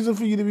no reason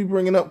for you to be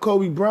bringing up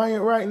Kobe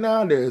Bryant right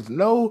now. There is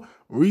no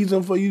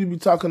reason for you to be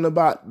talking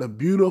about the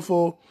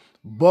beautiful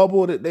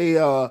bubble that they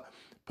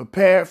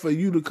prepared for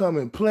you to come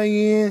and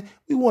play in.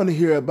 We want to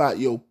hear about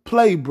your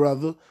play,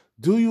 brother.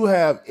 Do you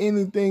have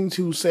anything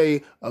to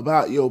say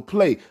about your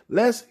play?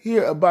 Let's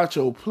hear about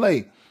your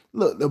play.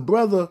 Look, the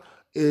brother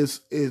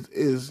is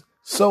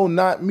so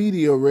not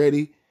media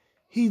ready.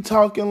 He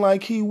talking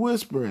like he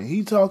whispering.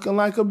 He talking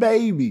like a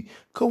baby.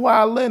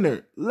 Kawhi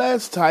Leonard,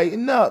 let's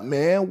tighten up,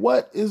 man.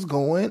 What is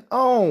going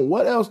on?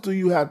 What else do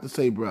you have to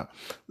say, bro?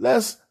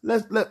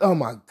 Oh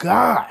my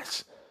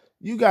gosh.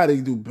 You got to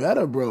do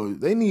better, bro.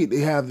 They need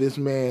to have this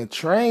man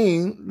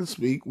trained to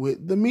speak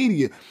with the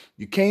media.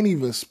 You can't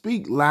even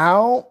speak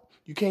loud.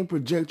 You can't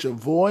project your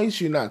voice.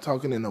 You're not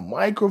talking in a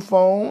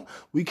microphone.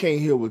 We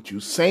can't hear what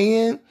you're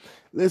saying.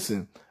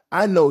 Listen,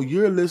 I know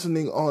you're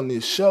listening on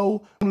this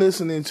show. I'm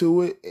listening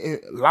to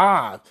it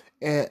live.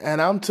 And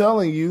I'm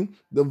telling you,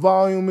 the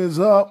volume is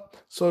up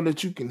so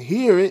that you can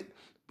hear it.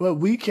 But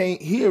we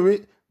can't hear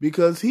it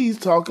because he's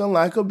talking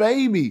like a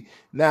baby.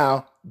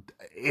 Now,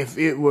 if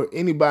it were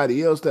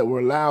anybody else that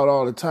were loud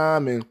all the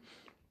time and,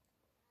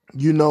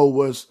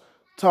 was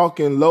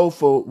talking low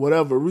for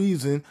whatever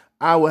reason,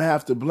 I would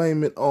have to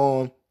blame it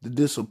on the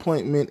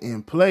disappointment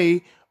in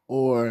play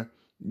or,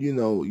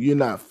 you're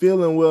not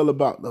feeling well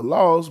about the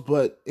loss.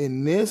 But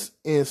in this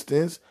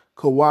instance,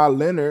 Kawhi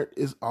Leonard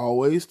is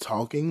always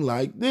talking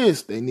like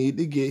this. They need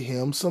to get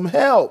him some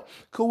help.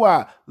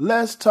 Kawhi,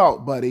 let's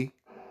talk, buddy.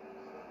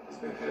 It's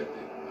been hectic,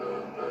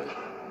 but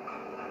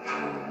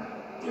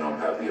I'm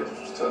happy. I was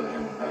just telling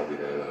him I'm happy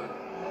that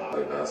I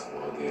play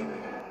basketball again.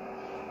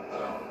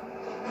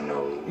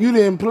 And, you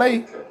didn't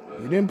play.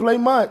 You didn't play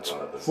much.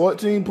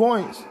 14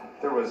 points.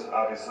 There was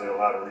obviously a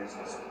lot of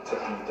reasons to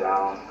be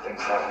down,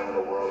 things happening in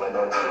the world. I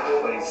know when the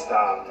play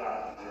stopped,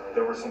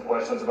 there were some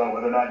questions about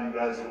whether or not you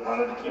guys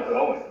wanted to keep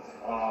going.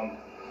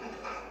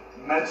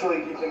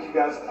 Mentally, do you think you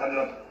guys ended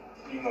up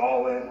being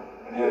all in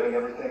and having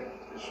everything?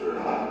 For sure.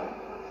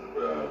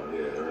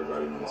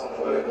 Everybody wants to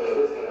play.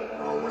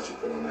 Once you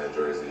put on that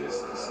jersey,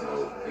 it's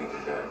no thinking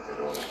back at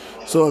all.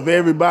 So if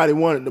everybody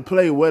wanted to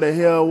play, where the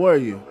hell were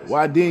you?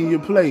 Why didn't you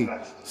play?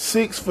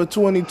 6 for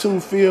 22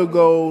 field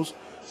goals,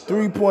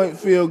 3-point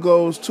field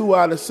goals, 2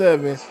 out of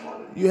 7.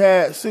 You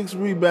had 6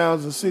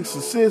 rebounds and 6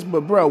 assists,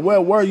 but bro,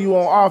 where were you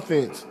on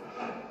offense?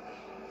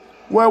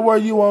 Where were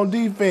you on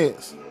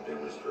defense? It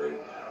was great.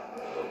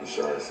 We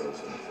shot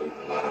ourselves in the foot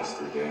the last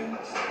 3 games.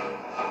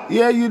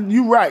 Yeah,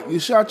 you right. You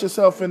shot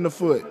yourself in the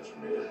foot.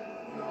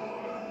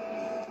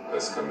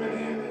 Us coming in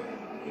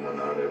and,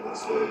 now that we're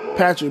sort of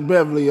Patrick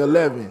Beverly,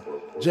 11.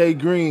 Jay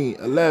Green,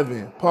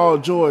 11. Paul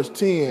George,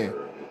 10.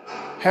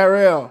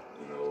 Harrell,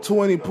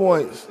 20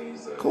 points.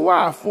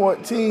 Kawhi,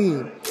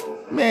 14.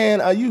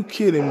 Man, are you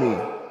kidding me?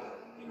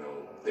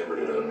 Denver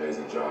did an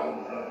amazing job.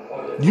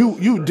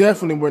 You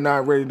definitely were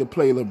not ready to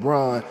play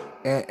LeBron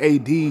and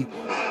AD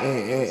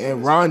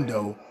and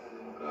Rondo.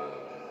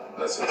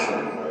 That's just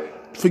right.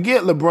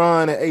 Forget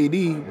LeBron and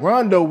AD.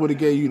 Rondo would have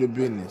gave you the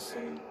business.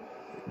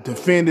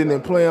 Defending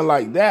and playing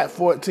like that,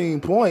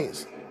 14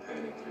 points.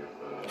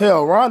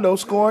 Hell, Rondo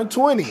scoring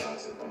 20.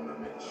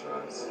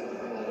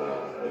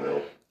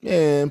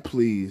 And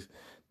please,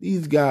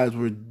 these guys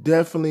were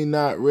definitely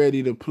not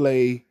ready to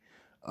play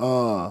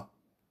the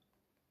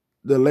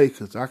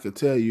Lakers. I could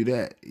tell you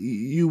that.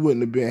 You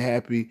wouldn't have been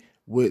happy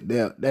with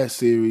that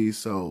series.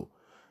 So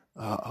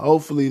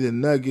hopefully the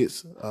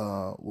Nuggets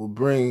will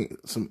bring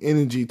some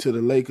energy to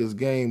the Lakers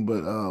game.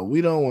 But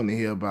we don't want to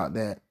hear about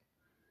that.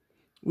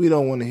 We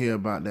don't want to hear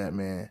about that,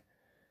 man.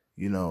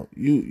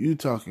 You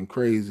talking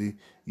crazy.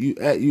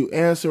 You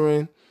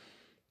answering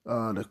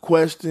the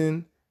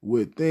question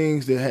with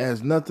things that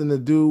has nothing to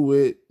do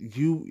with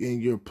you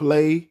and your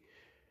play.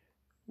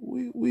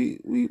 We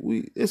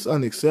it's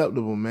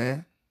unacceptable,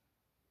 man.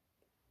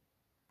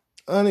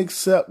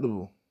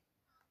 Unacceptable.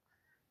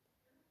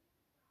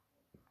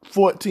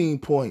 14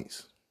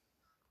 points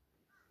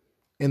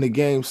in the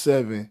Game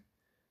 7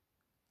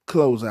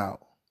 closeout.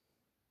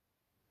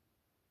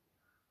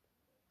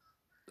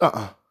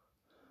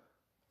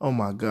 Oh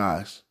my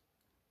gosh.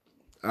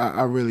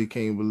 I really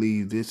can't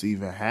believe this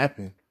even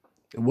happened.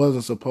 It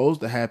wasn't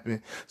supposed to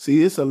happen.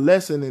 See, it's a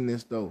lesson in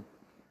this, though.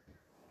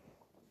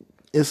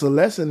 It's a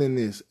lesson in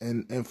this.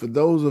 And for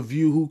those of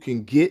you who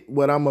can get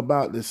what I'm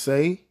about to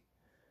say,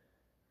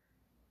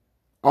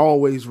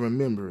 always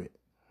remember it.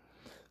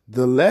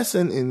 The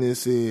lesson in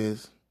this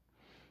is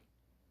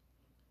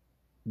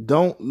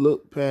don't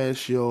look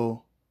past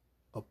your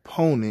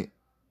opponent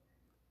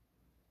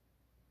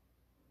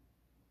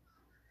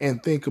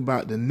and think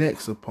about the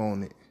next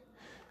opponent.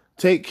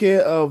 Take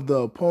care of the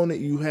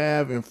opponent you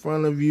have in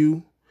front of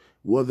you,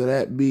 whether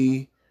that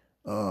be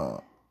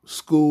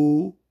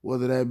school,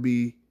 whether that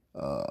be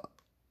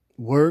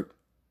work,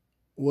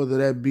 whether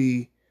that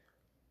be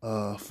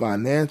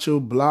financial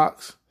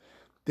blocks.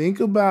 Think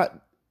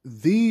about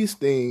these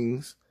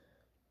things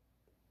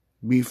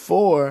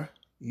before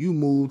you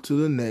move to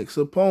the next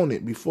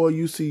opponent, before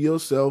you see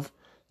yourself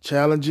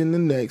challenging the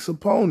next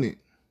opponent.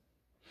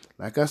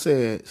 Like I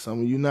said,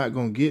 some of you not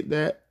going to get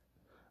that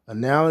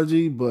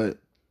analogy, but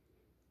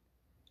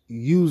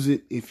use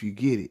it if you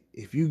get it.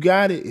 If you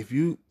got it, if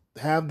you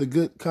have the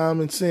good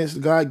common sense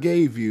God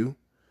gave you,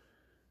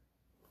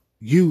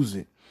 use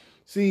it.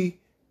 See,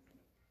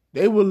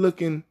 they were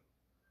looking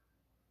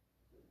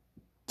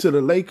to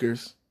the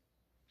Lakers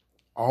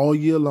all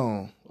year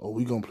long. Oh,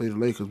 we're going to play the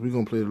Lakers. We're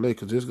going to play the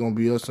Lakers. It's going to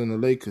be us and the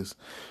Lakers.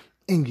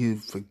 And you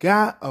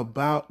forgot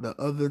about the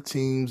other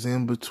teams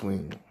in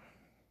between.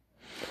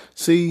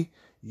 See,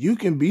 you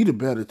can be the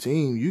better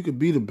team. You could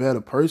be the better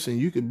person.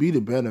 You could be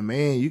the better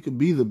man. You could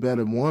be the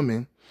better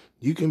woman.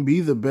 You can be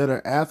the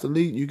better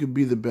athlete. You could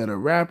be the better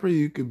rapper.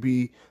 You could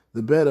be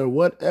the better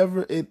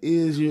whatever it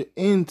is you're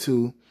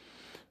into.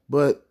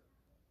 But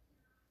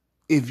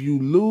if you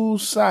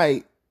lose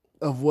sight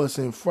of what's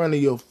in front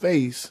of your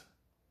face,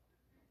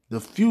 the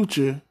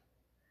future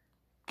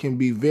can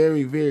be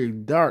very, very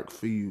dark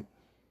for you.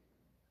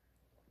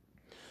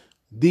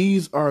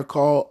 These are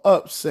called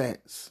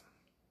upsets.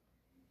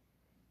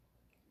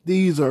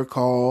 These are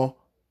called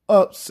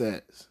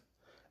upsets.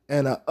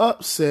 And an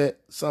upset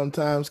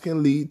sometimes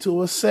can lead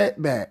to a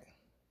setback.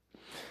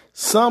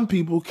 Some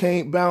people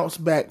can't bounce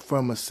back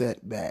from a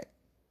setback.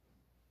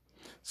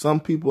 Some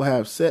people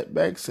have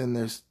setbacks and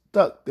they're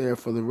stuck there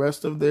for the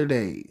rest of their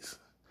days.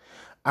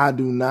 I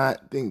do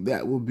not think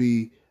that will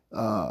be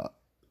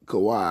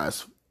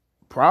Kawhi's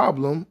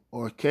problem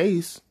or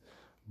case,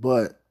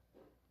 but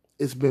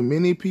it's been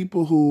many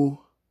people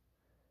who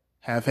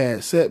have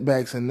had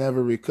setbacks and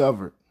never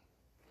recovered.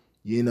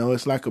 You know,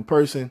 it's like a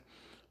person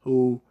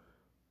who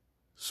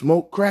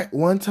smoked crack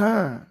one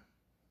time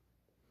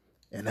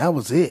and that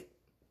was it.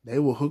 They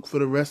were hooked for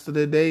the rest of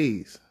their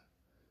days.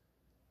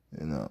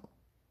 You know,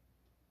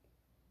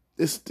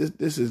 this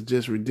is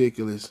just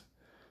ridiculous.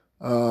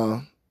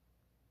 I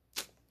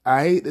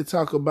hate to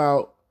talk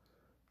about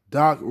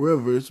Doc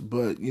Rivers,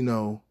 but, you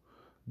know,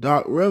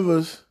 Doc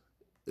Rivers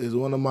is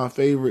one of my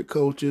favorite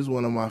coaches,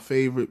 one of my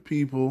favorite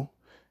people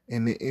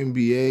in the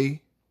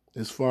NBA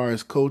as far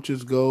as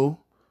coaches go.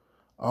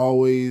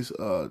 Always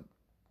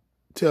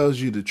tells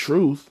you the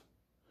truth,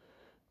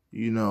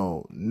 you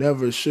know,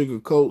 never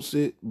sugarcoats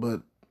it,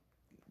 but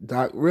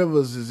Doc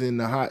Rivers is in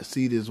the hot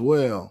seat as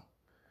well.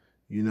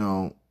 You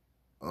know,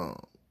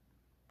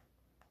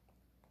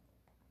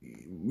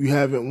 you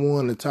haven't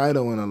won a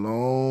title in a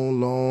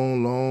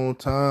long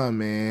time,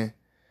 man.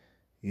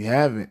 You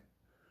haven't.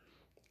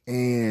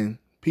 And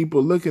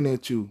people looking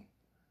at you.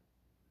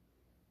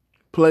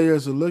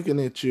 Players are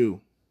looking at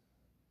you.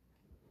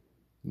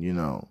 You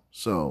know,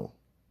 so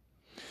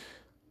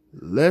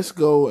let's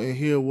go and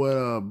hear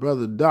what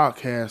Brother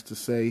Doc has to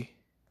say,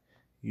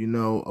 you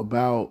know,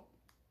 about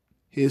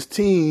his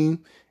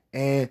team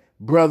and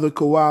Brother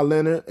Kawhi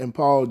Leonard and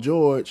Paul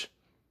George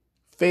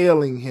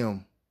failing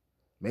him.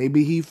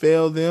 Maybe he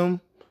failed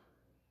them.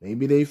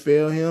 Maybe they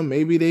failed him.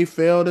 Maybe they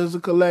failed as a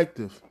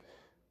collective.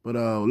 But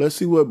let's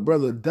see what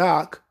Brother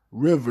Doc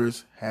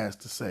Rivers has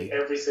to say.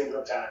 Every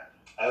single time.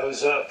 It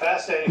was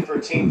fascinating for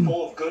a team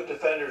full of good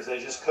defenders. They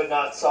just could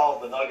not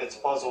solve the Nuggets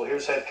puzzle.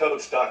 Here's head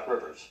coach Doc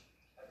Rivers.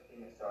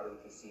 Everything that started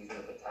with the season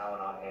with the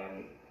talent on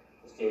hand,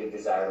 the stated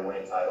desire to win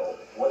a title.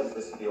 What does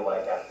this feel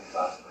like after the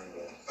last 3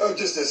 games? I'm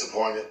just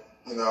disappointed.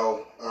 You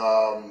know,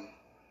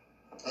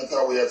 I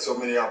thought we had so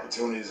many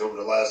opportunities over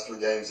the last 3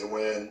 games to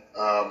win.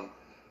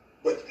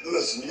 But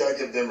listen, you got to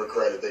give Denver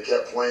credit. They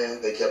kept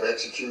playing. They kept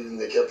executing.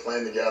 They kept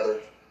playing together.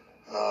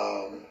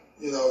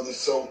 You know,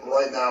 so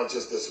right now,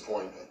 just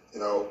disappointment. You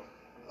know,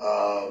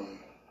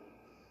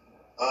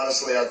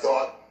 honestly, I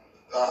thought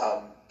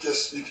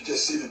you could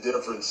just see the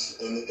difference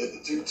in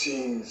the two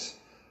teams.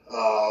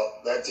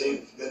 That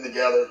team's been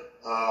together.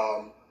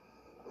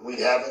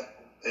 We haven't,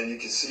 and you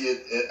can see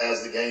it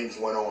as the games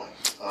went on.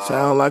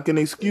 Sound like an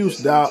excuse,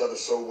 Doc. Each other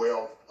so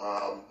well.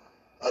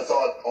 I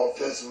thought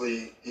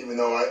offensively, even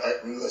though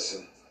I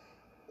listen,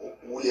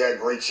 we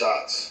had great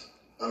shots.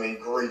 I mean,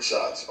 great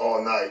shots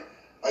all night.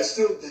 I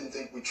still didn't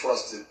think we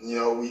trusted. You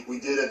know, we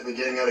did at the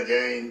beginning of the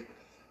game.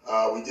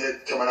 We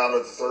did coming out of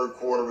the third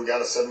quarter. We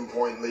got a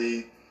 7-point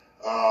lead.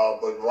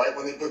 But right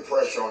when they put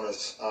pressure on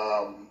us,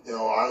 you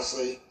know,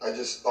 honestly, I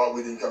just thought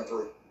we didn't come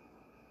through.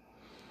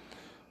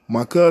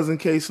 My cousin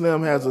K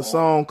Slim has a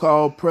song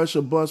called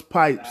Pressure Bust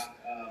Pipes.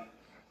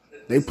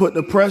 They put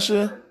the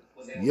pressure,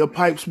 your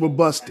pipes were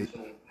busted.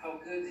 How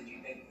good did you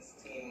think this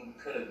team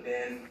could have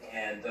been?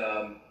 And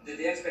did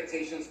the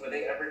expectations, were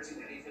they ever too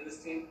big for this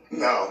team?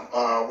 No,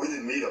 we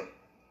didn't meet them.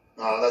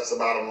 That's the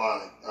bottom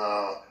line.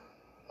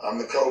 I'm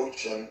the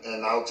coach, and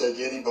I'll take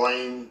any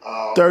blame.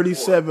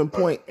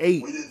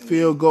 37.8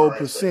 field goal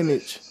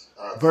percentage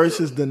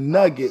versus the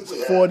Nuggets,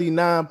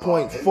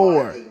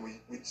 49.4.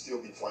 We'd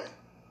still be playing.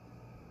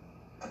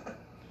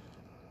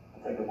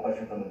 Take a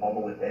question from the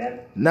bubble with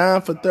Dan.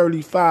 9 for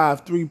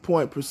 35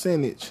 3-point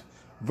percentage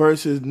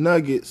versus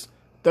Nuggets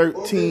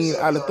 13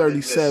 out of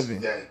 37.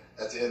 Game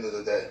at the end of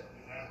the day.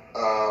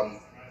 I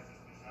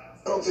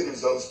don't think it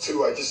was those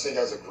two. I just think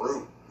as a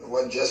group, it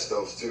wasn't just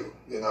those two.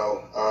 You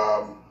know,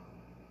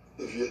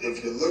 if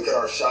you look at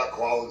our shot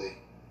quality,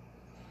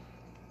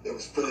 it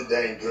was pretty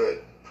dang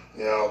good.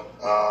 You know,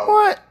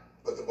 What?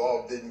 But the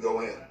ball didn't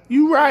go in.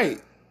 You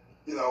right.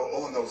 You know,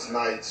 on those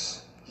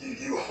nights,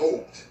 you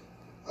hoped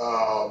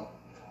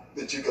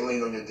that you can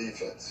lean on your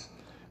defense.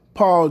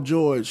 Paul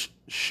George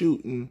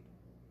shooting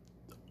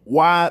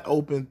wide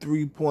open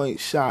 3-point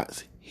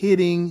shots,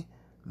 hitting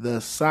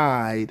the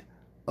side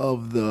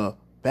of the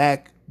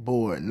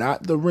backboard,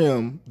 not the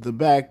rim, the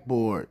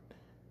backboard.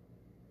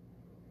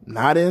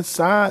 Not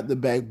inside the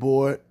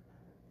backboard,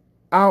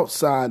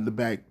 outside the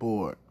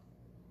backboard.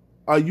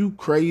 Are you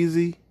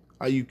crazy?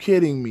 Are you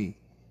kidding me?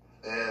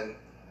 And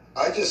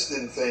I just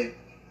didn't think,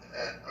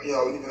 you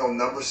know, even though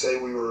numbers say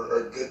we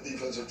were a good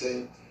defensive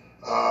team,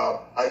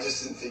 I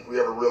just didn't think we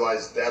ever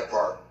realized that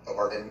part of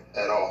our game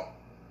at all.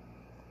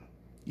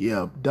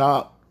 Yeah,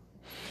 Doc.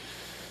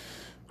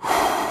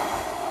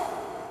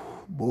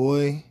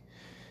 Boy,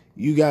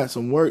 you got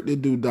some work to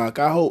do, Doc.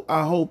 I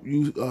hope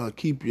you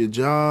keep your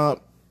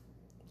job.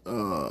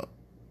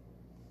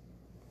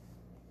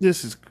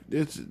 This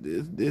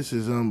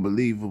is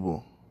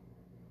unbelievable.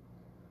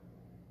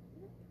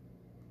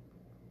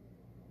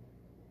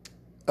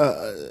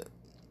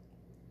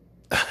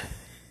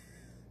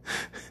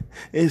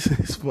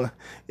 It's fun.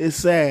 It's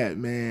sad,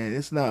 man.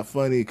 It's not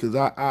funny because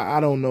I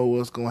don't know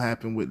what's gonna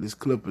happen with this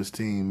Clippers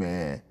team,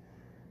 man.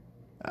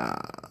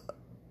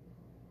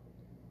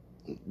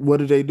 What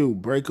do they do?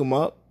 Break them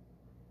up?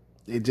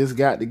 They just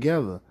got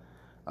together.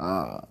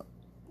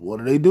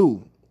 What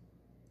do?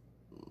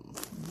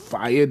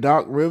 Fire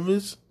Doc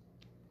Rivers?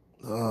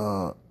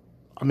 I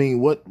mean,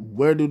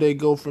 where do they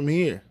go from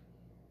here?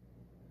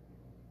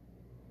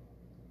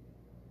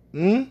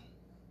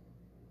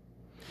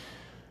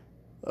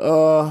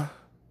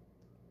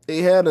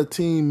 They had a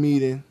team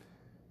meeting.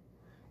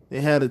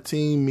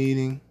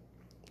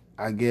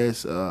 I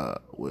guess,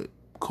 with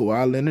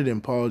Kawhi Leonard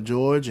and Paul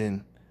George,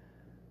 and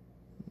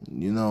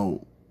you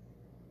know,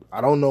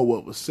 I don't know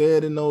what was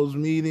said in those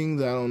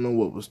meetings. I don't know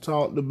what was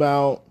talked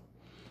about.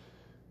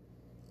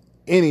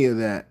 Any of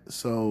that.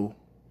 So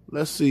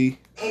let's see.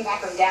 Came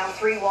back from down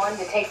 3-1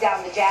 to take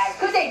down the Jazz.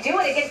 Could they do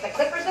it against the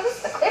Clippers? This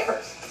is the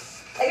Clippers.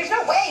 Like, there's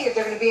no way that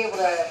they're going to be able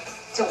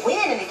to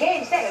win in a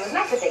game 7. It was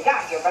nice that they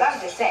got here, but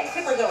I'm just saying.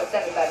 Clippers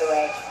 0-7, by the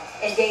way,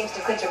 in games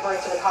to clinch a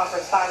berth to the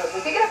conference finals.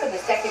 We pick it up in the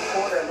second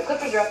quarter, and the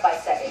Clippers are up by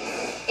 7.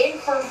 In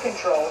firm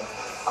control,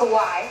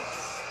 Kawhi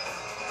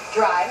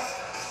drives.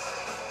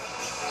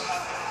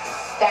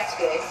 That's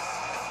good.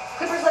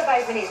 Clippers led by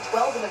as many as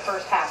 12 in the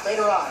first half.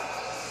 Later on,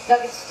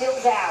 Nuggets still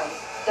down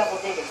double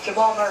digits.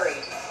 Jamal Murray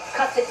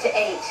cuts it to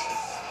 8.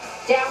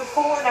 Down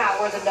 4 now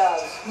were the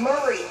Nugs.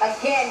 Murray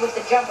again with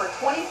the jumper,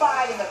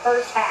 25 in the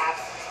first half.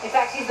 In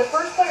fact, he's the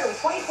first player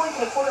with 20 points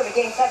in a quarter of a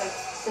game 7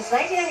 since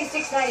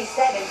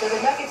 1996-97. So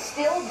the Nuggets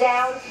still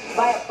down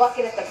by a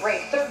bucket at the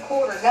break. Third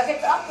quarter,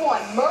 Nuggets up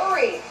 1.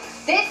 Murray,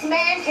 this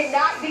man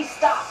cannot be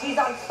stopped. He's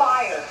on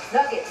fire.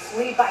 Nuggets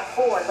lead by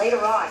 4.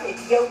 Later on,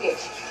 it's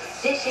Jokic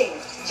dishing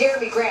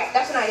Jeremy Grant.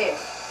 That's an idea.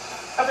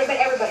 I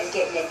think everybody's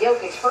getting in.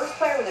 Jokic, first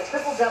player with a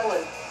triple-double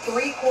in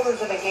 3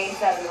 quarters of a game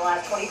 7 in the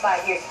last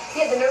 25 years.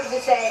 He had the nerve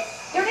to say,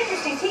 they're an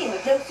interesting team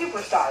with no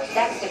superstars.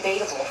 That's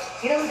debatable.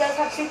 You know who does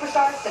have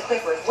superstars? The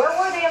Clippers. Where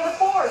were they on the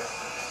 4th?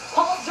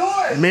 Paul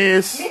George.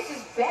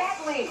 Misses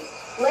badly.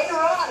 Later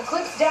on,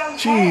 Clips down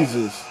 10.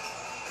 Jesus.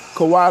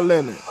 Kawhi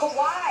Leonard.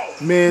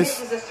 Kawhi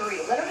misses a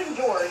 3. Leonard and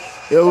George.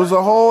 There was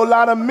a whole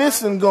lot of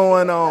missing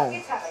going on.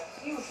 Nuggets have a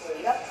huge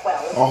lead, up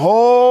 12. A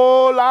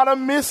whole lot of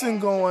missing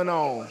going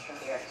on.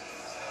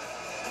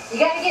 You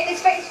got to get in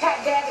his face,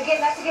 Pat Bev.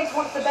 Again, that's against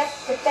one of the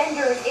best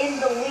defenders in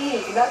the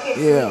league. Nuggets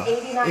Yeah,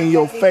 89, in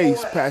your 74.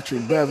 face,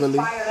 Patrick Beverly.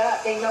 Fired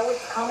up. They know it's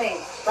coming.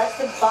 Less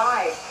than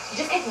 5. You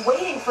just kept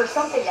waiting for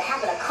something to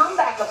happen, a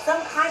comeback of some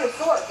kind of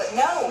sort. But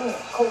no,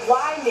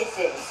 Kawhi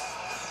misses.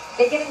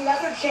 They get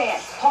another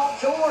chance. Paul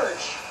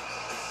George.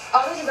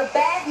 Oh, this is a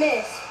bad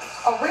miss.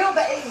 A real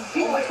bad.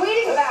 People were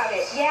tweeting about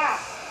it. Yeah.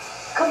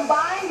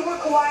 Combined were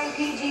Kawhi and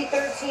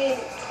PG-13,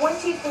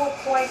 24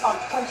 points on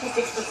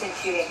 26%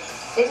 shooting.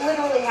 They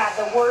literally had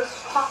the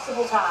worst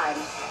possible time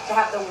to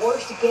have the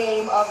worst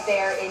game of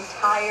their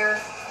entire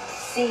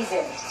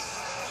season.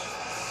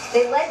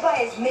 They led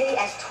by as many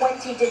as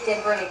 20 to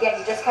Denver, and again,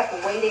 you just kept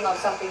waiting on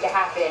something to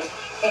happen,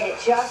 and it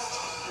just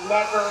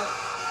never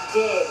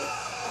did.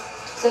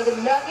 So the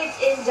Nuggets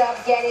end up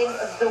getting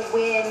the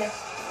win,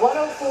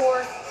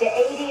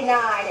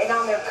 104-89, and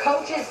on their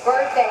coach's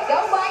birthday.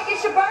 Go, Mike,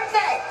 it's your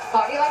birthday.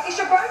 Party like it's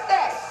your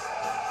birthday.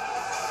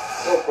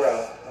 So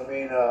proud. I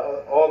mean,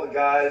 all the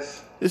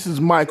guys. This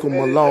is Michael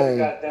Malone,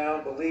 got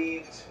down,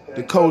 believed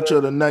the coach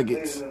of the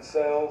Nuggets. Believed in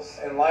themselves.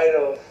 In light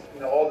of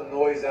all the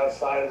noise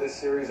outside of this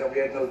series that we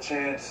had no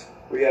chance,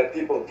 we had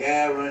people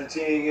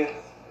guaranteeing it,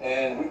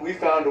 and we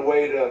found a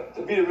way to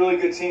beat a really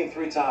good team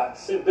 3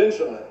 times. We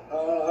bench on it. I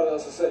don't know how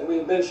else to say it.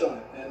 We bench on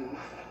it. And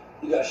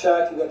you got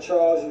Shaq, you got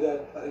Charles, you got,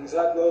 I think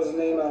Zach Lowe's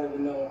name, I don't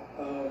even know.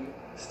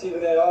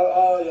 Stephen A.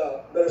 All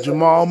y'all better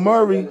Jamal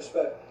Murray.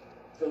 Respect.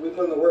 Because we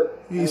put in the work.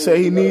 He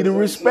say he need the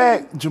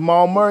respect.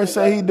 Jamal Murray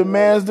say he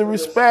demands the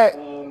respect.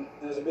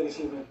 That's a big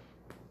achievement.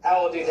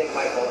 How old do you think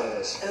Michael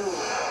is?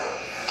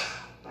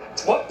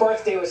 What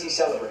birthday was he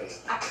celebrating?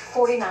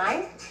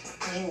 49?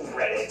 You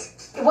read it.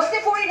 Was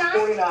it 49?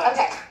 49.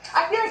 Okay.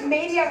 I feel like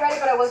maybe I read it,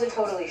 but I wasn't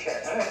totally sure.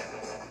 All right.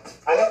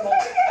 I have more.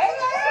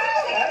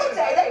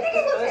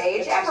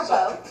 Age,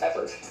 apropos.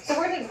 So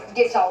we're going to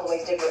get to all the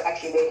ways Denver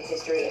actually made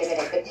history in a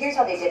minute, but here's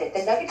how they did it.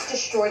 The Nuggets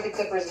destroyed the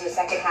Clippers in the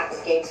second half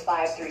of games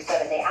 5 through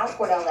 7. They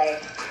outscored LA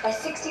by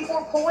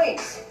 64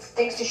 points,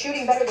 thanks to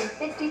shooting better than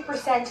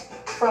 50%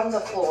 from the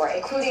floor,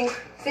 including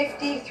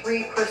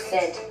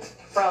 53%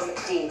 from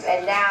deep.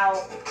 And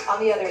now,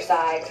 on the other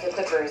side, the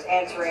Clippers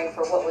answering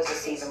for what was a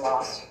season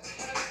lost.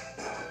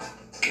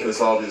 It's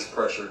obvious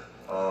pressure.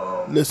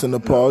 Listen to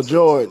Paul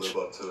George. To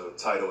live up to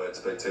title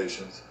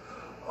expectations.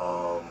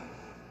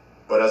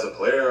 But as a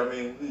player, I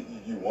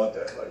mean, you want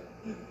that. Like,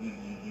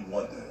 you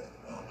want that.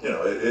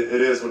 It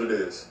is what it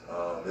is.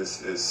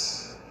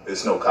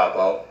 It's no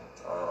cop-out.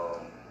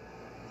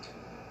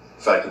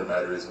 Fact of the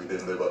matter is we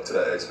didn't live up to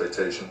that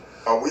expectation.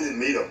 We didn't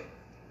meet them.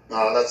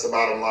 That's the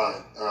bottom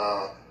line.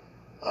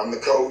 I'm the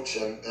coach,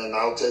 and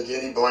I'll take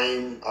any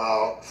blame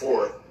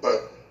for it.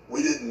 But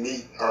we didn't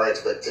meet our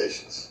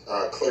expectations,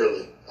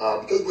 clearly.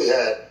 Because we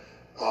had,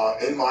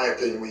 in my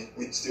opinion,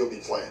 we'd still be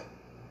playing.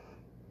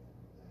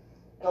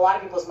 In a lot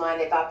of people's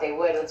mind, they thought they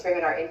would. Let's bring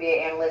in our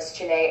NBA analyst,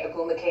 Chiney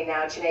Ogwumike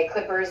now. Chiney,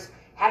 Clippers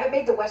haven't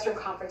made the Western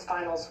Conference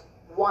Finals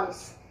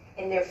once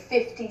in their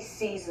 50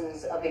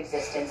 seasons of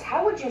existence.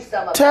 How would you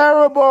sum up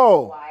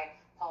why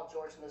Paul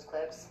George and those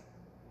Clips?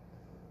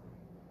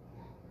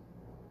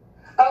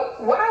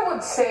 What I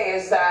would say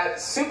is that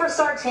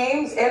superstar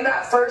teams in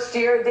that first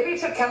year,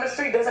 championship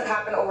chemistry doesn't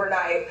happen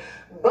overnight.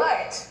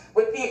 But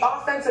with the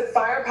offensive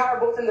firepower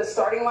both in the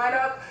starting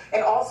lineup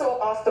and also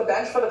off the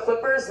bench for the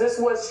Clippers, this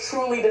was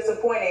truly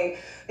disappointing.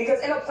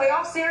 Because in a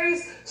playoff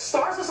series,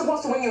 stars are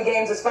supposed to win you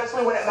games,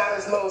 especially when it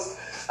matters most.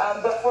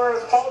 But for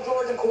Paul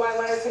George and Kawhi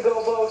Leonard to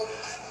go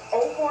both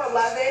 0 for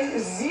 11,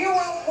 0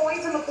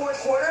 points in the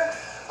fourth quarter,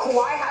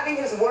 Kawhi having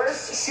his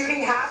worst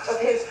shooting half of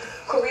his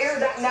career,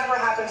 that never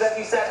happens, as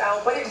you said,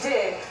 El, but it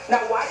did. Now,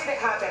 why did it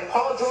happen?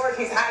 Paul George,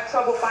 he's had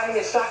trouble finding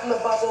his shot in the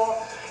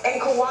bubble. And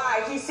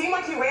Kawhi, he seemed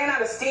like he ran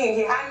out of steam.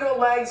 He had no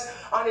legs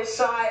on his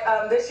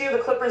shot. This year,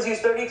 the Clippers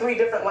used 33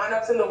 different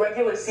lineups in the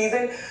regular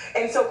season.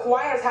 And so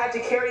Kawhi has had to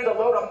carry the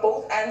load on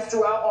both ends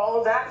throughout all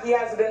of that. He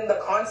has been the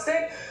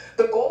constant.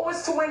 The goal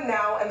was to win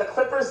now, and the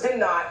Clippers did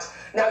not.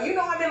 Now, you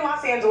know I'm in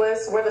Los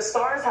Angeles, where the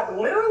stars have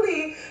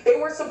literally, they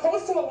were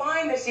supposed to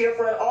align this year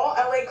for an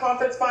all-LA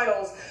Conference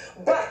Finals.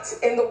 But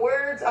in the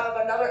words of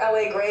another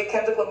LA great,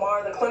 Kendrick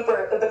Lamar, the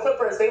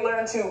Clippers, they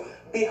learned to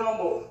be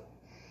humble.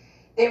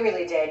 They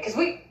really did, because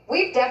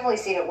we've definitely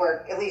seen it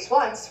work at least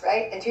once,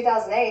 right? In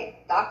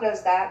 2008, Doc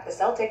knows that. The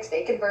Celtics,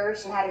 they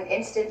converged and had an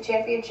instant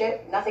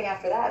championship. Nothing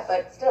after that,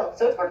 but still.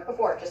 So it's worked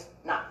before, just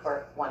not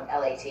for one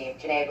LA team.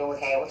 Chiney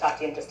Ogwumike, we'll talk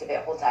to you in just a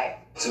bit. Hold tight.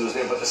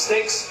 Tuesday, but the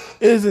stakes.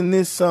 Isn't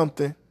this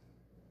something?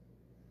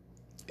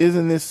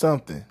 Isn't this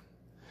something?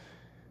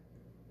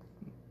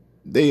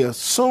 They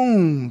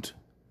assumed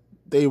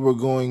they were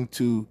going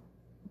to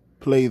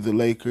play the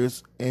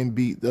Lakers and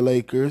beat the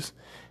Lakers.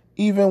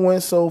 Even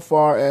went so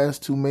far as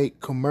to make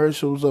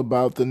commercials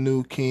about the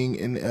new king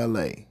in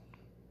L.A.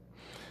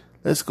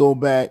 Let's go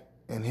back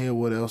and hear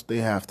what else they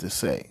have to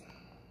say.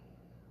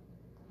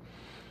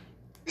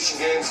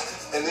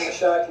 Games and then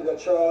Shaq, you got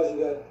Charles,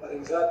 you got, I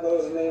think Zach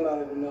knows his name, I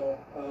don't even know.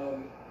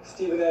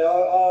 Stephen A.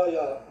 All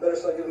y'all better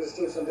start giving this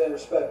team some damn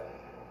respect.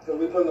 Because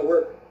we put in the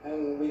work,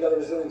 and we got a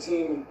resilient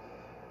team,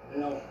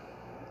 and,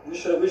 we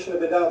should have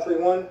been down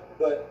 3-1,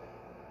 but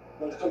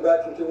to come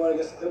back from 3-1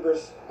 against the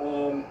Clippers,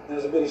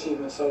 that's a big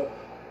achievement. So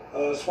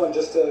it's fun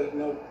just to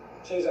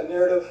change that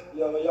narrative.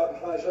 Y'all can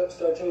finally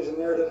start changing the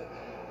narrative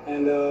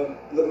and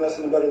looking at us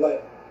in a better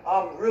light.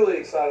 I'm really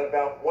excited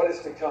about what is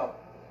to come.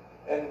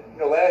 And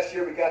last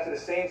year we got to the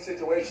same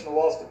situation and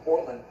lost to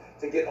Portland.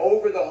 To get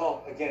over the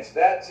hump against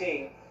that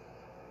team,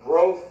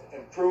 growth,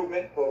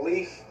 improvement,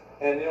 belief,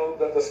 and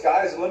the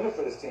sky's the limit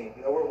for this team.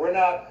 We're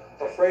not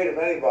afraid of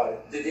anybody.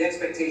 Did the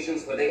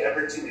expectations, were they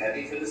ever too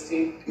heavy for this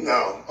team?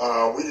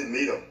 No, we didn't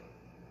meet them.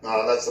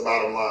 That's the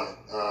bottom line.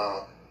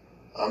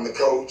 I'm the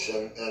coach,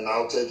 and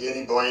I'll take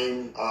any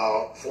blame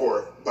for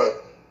it.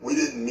 But we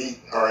didn't meet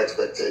our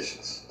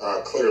expectations,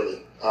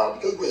 clearly.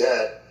 Because we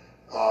had,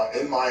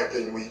 in my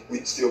opinion,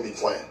 we'd still be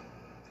playing.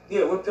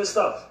 Yeah, we're pissed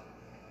off.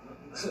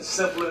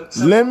 Simple.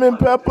 Lemon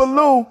Pepper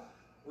Lou.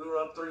 We were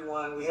up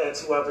 3-1. We had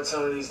 2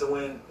 opportunities to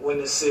win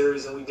this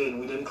series, and we didn't.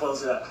 We didn't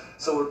close it out.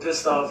 So we're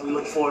pissed off. We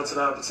look forward to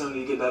the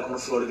opportunity to get back on the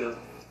floor together.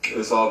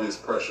 It's obvious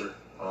pressure.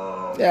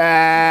 I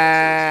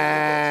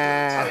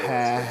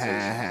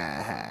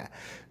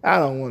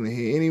don't want to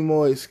hear any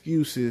more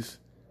excuses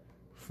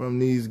from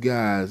these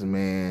guys,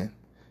 man.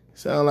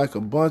 Sound like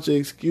a bunch of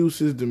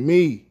excuses to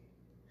me.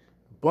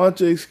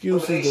 Bunch of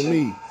excuses to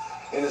me.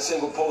 In a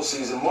single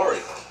postseason, Murray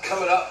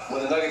coming up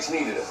when the Nuggets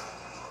needed him.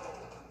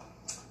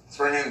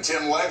 bring in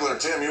Tim Legler.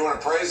 Tim, you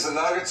want to praise the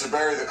Nuggets or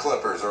bury the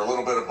Clippers, or a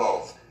little bit of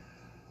both?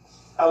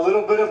 A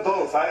little bit of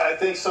both. I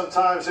think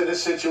sometimes in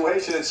this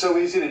situation, it's so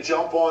easy to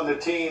jump on the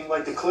team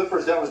like the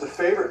Clippers that was the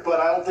favorite,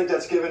 but I don't think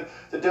that's given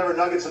the Denver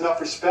Nuggets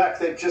enough respect.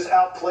 They've just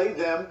outplayed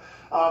them.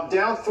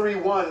 Down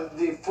 3-1,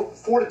 the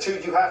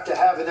fortitude you have to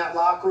have in that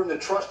locker room, the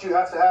trust you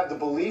have to have, the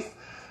belief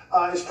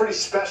is pretty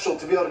special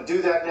to be able to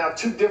do that now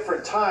 2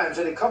 different times.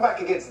 And to come back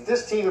against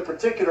this team in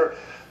particular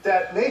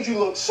that made you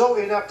look so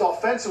inept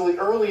offensively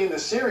early in the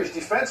series,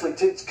 defensively,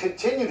 to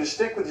continue to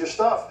stick with your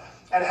stuff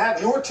and have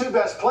your 2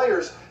 best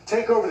players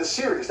take over the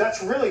series.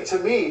 That's really, to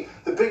me,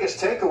 the biggest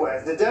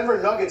takeaway. The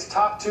Denver Nuggets'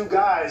 top 2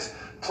 guys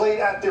played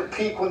at their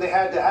peak when they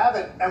had to have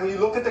it. And when you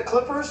look at the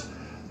Clippers,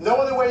 no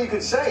other way you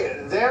could say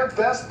it. Their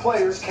best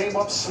players came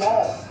up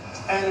small.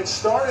 And it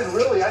started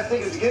really, I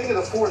think, at the beginning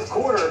of the 4th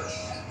quarter.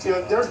 You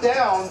know, they're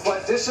down,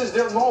 but this is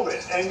their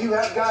moment. And you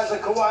have guys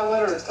like Kawhi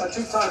Leonard, a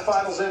 2-time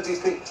Finals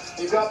MVP.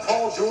 You've got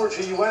Paul George,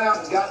 who you went out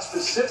and got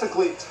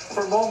specifically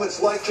for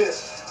moments like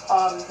this.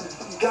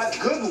 Got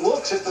good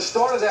looks at the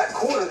start of that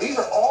quarter. These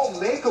are all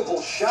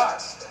makeable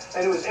shots.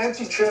 And it was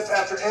empty trip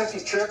after empty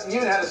trip. You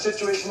even had a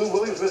situation, Lou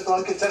Williams missed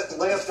uncontested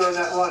layups during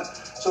that run.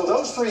 So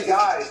those 3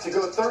 guys, to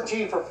go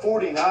 13 for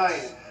 49,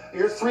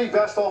 your 3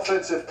 best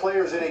offensive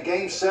players in a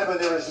Game 7,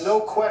 there is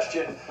no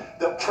question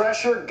the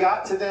pressure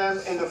got to them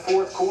in the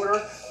 4th quarter.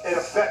 It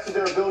affected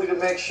their ability to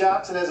make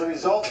shots, and as a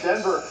result,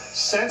 Denver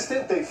sensed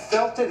it, they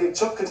felt it, they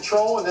took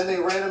control, and then they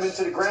ran them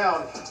into the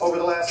ground over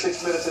the last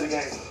 6 minutes of the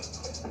game.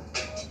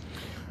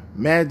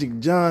 Magic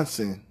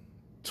Johnson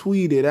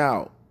tweeted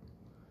out,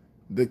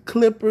 "The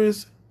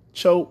Clippers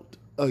choked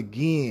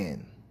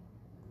again.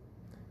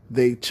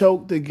 They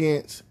choked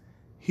against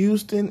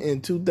Houston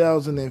in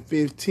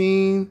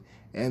 2015,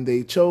 and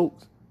they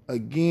choked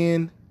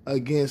again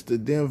against the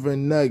Denver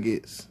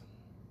Nuggets."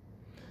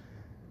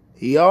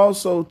 He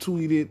also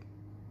tweeted,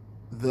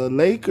 "The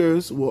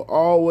Lakers will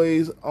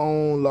always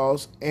own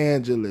Los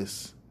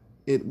Angeles.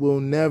 It will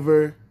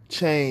never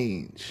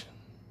change."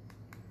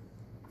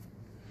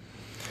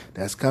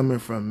 That's coming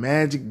from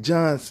Magic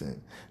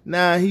Johnson.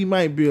 Now, he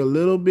might be a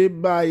little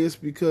bit biased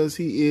because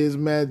he is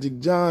Magic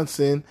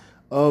Johnson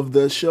of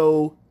the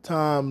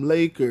Showtime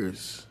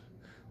Lakers.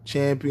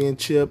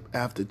 Championship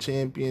after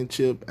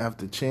championship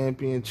after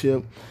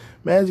championship.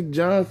 Magic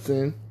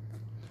Johnson,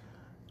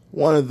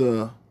 one of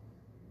the,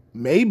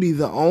 maybe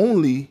the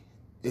only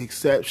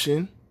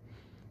exception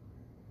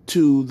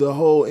to the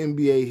whole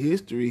NBA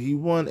history. He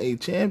won a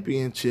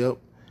championship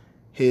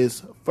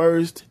his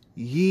first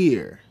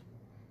year.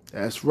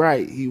 That's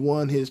right. He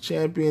won his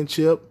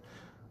championship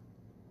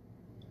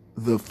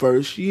the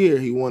first year.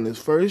 He won his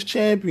first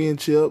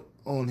championship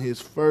on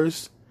his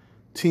first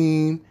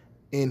team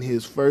in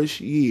his first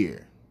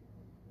year.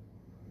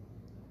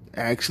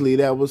 Actually,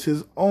 that was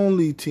his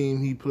only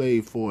team he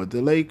played for,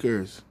 the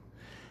Lakers.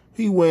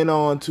 He went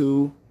on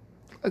to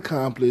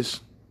accomplish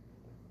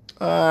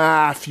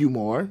a few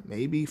more,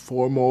 maybe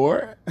 4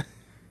 more.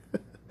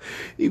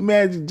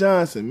 Magic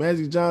Johnson.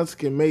 Magic Johnson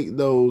can make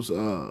those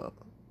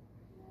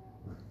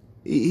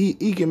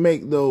he can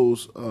make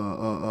those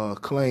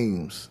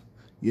claims.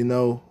 You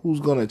know, who's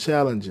going to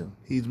challenge him?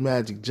 He's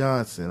Magic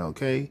Johnson,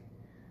 okay?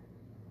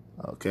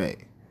 Okay.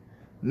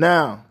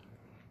 Now,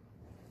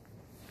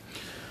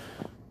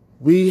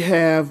 we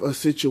have a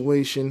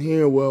situation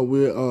here where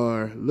we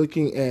are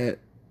looking at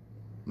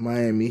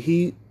Miami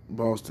Heat,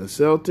 Boston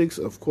Celtics.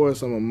 Of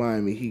course, I'm a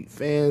Miami Heat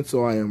fan,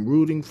 so I am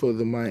rooting for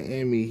the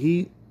Miami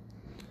Heat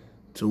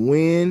to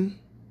win.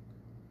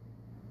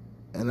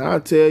 And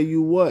I'll tell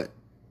you what,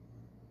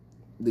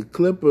 the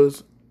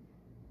Clippers,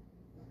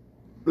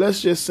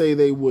 let's just say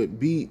they would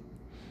beat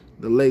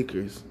the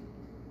Lakers.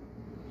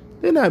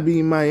 They're not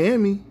beating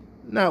Miami,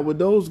 not with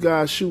those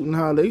guys shooting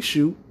how they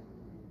shoot.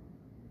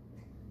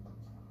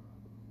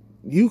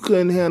 You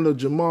couldn't handle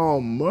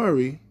Jamal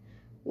Murray.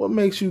 What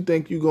makes you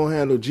think you're going to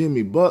handle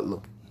Jimmy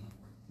Butler?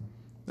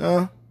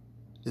 Huh?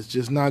 It's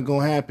just not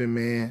going to happen,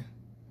 man.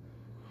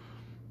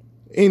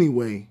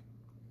 Anyway,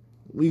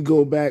 we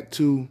go back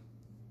to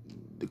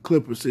the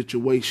Clipper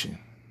situation.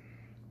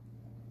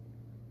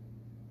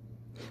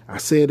 I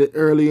said it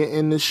earlier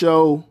in the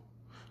show.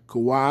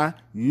 Kawhi,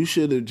 you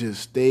should have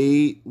just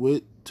stayed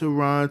with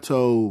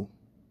Toronto.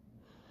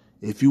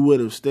 If you would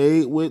have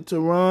stayed with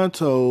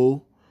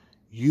Toronto,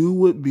 you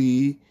would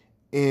be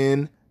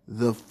in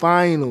the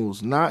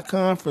finals. Not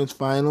conference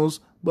finals,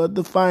 but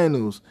the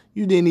finals.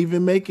 You didn't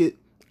even make it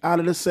out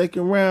of the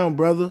second round,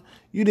 brother.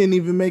 You didn't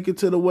even make it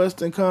to the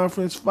Western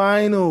Conference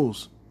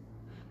Finals.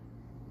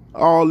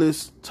 All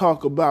this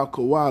talk about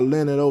Kawhi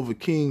Leonard over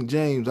King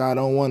James, I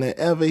don't want to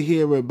ever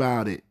hear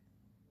about it.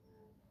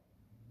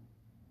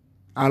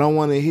 I don't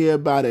want to hear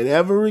about it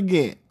ever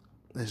again,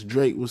 as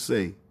Drake would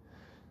say.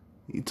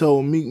 He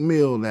told Meek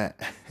Mill that.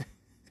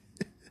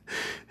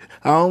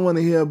 I don't want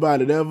to hear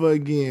about it ever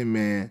again,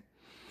 man.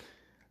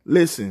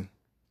 Listen,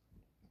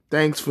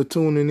 thanks for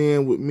tuning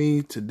in with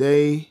me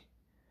today.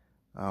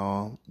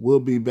 We'll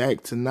be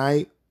back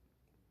tonight,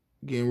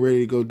 getting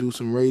ready to go do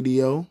some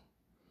radio.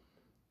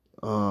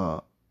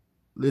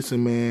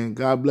 Listen, man,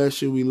 God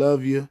bless you. We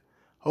love you.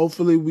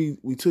 hopefully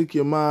we took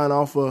your mind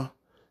off of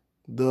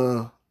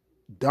the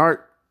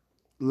dark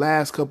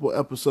last couple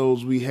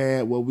episodes we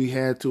had where we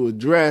had to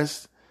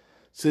address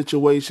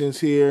situations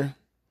here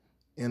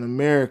in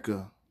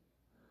America.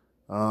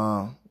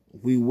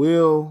 We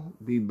will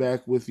be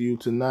back with you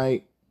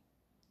tonight.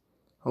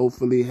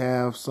 Hopefully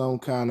have some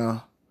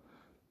kind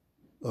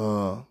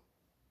of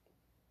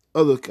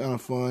other kind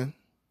of fun.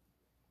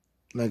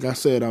 Like I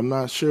said, I'm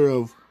not sure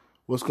of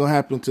what's going to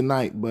happen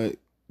tonight, but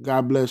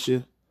God bless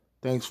you.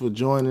 Thanks for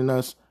joining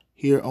us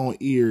here on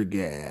Ear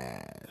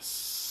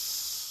Gas.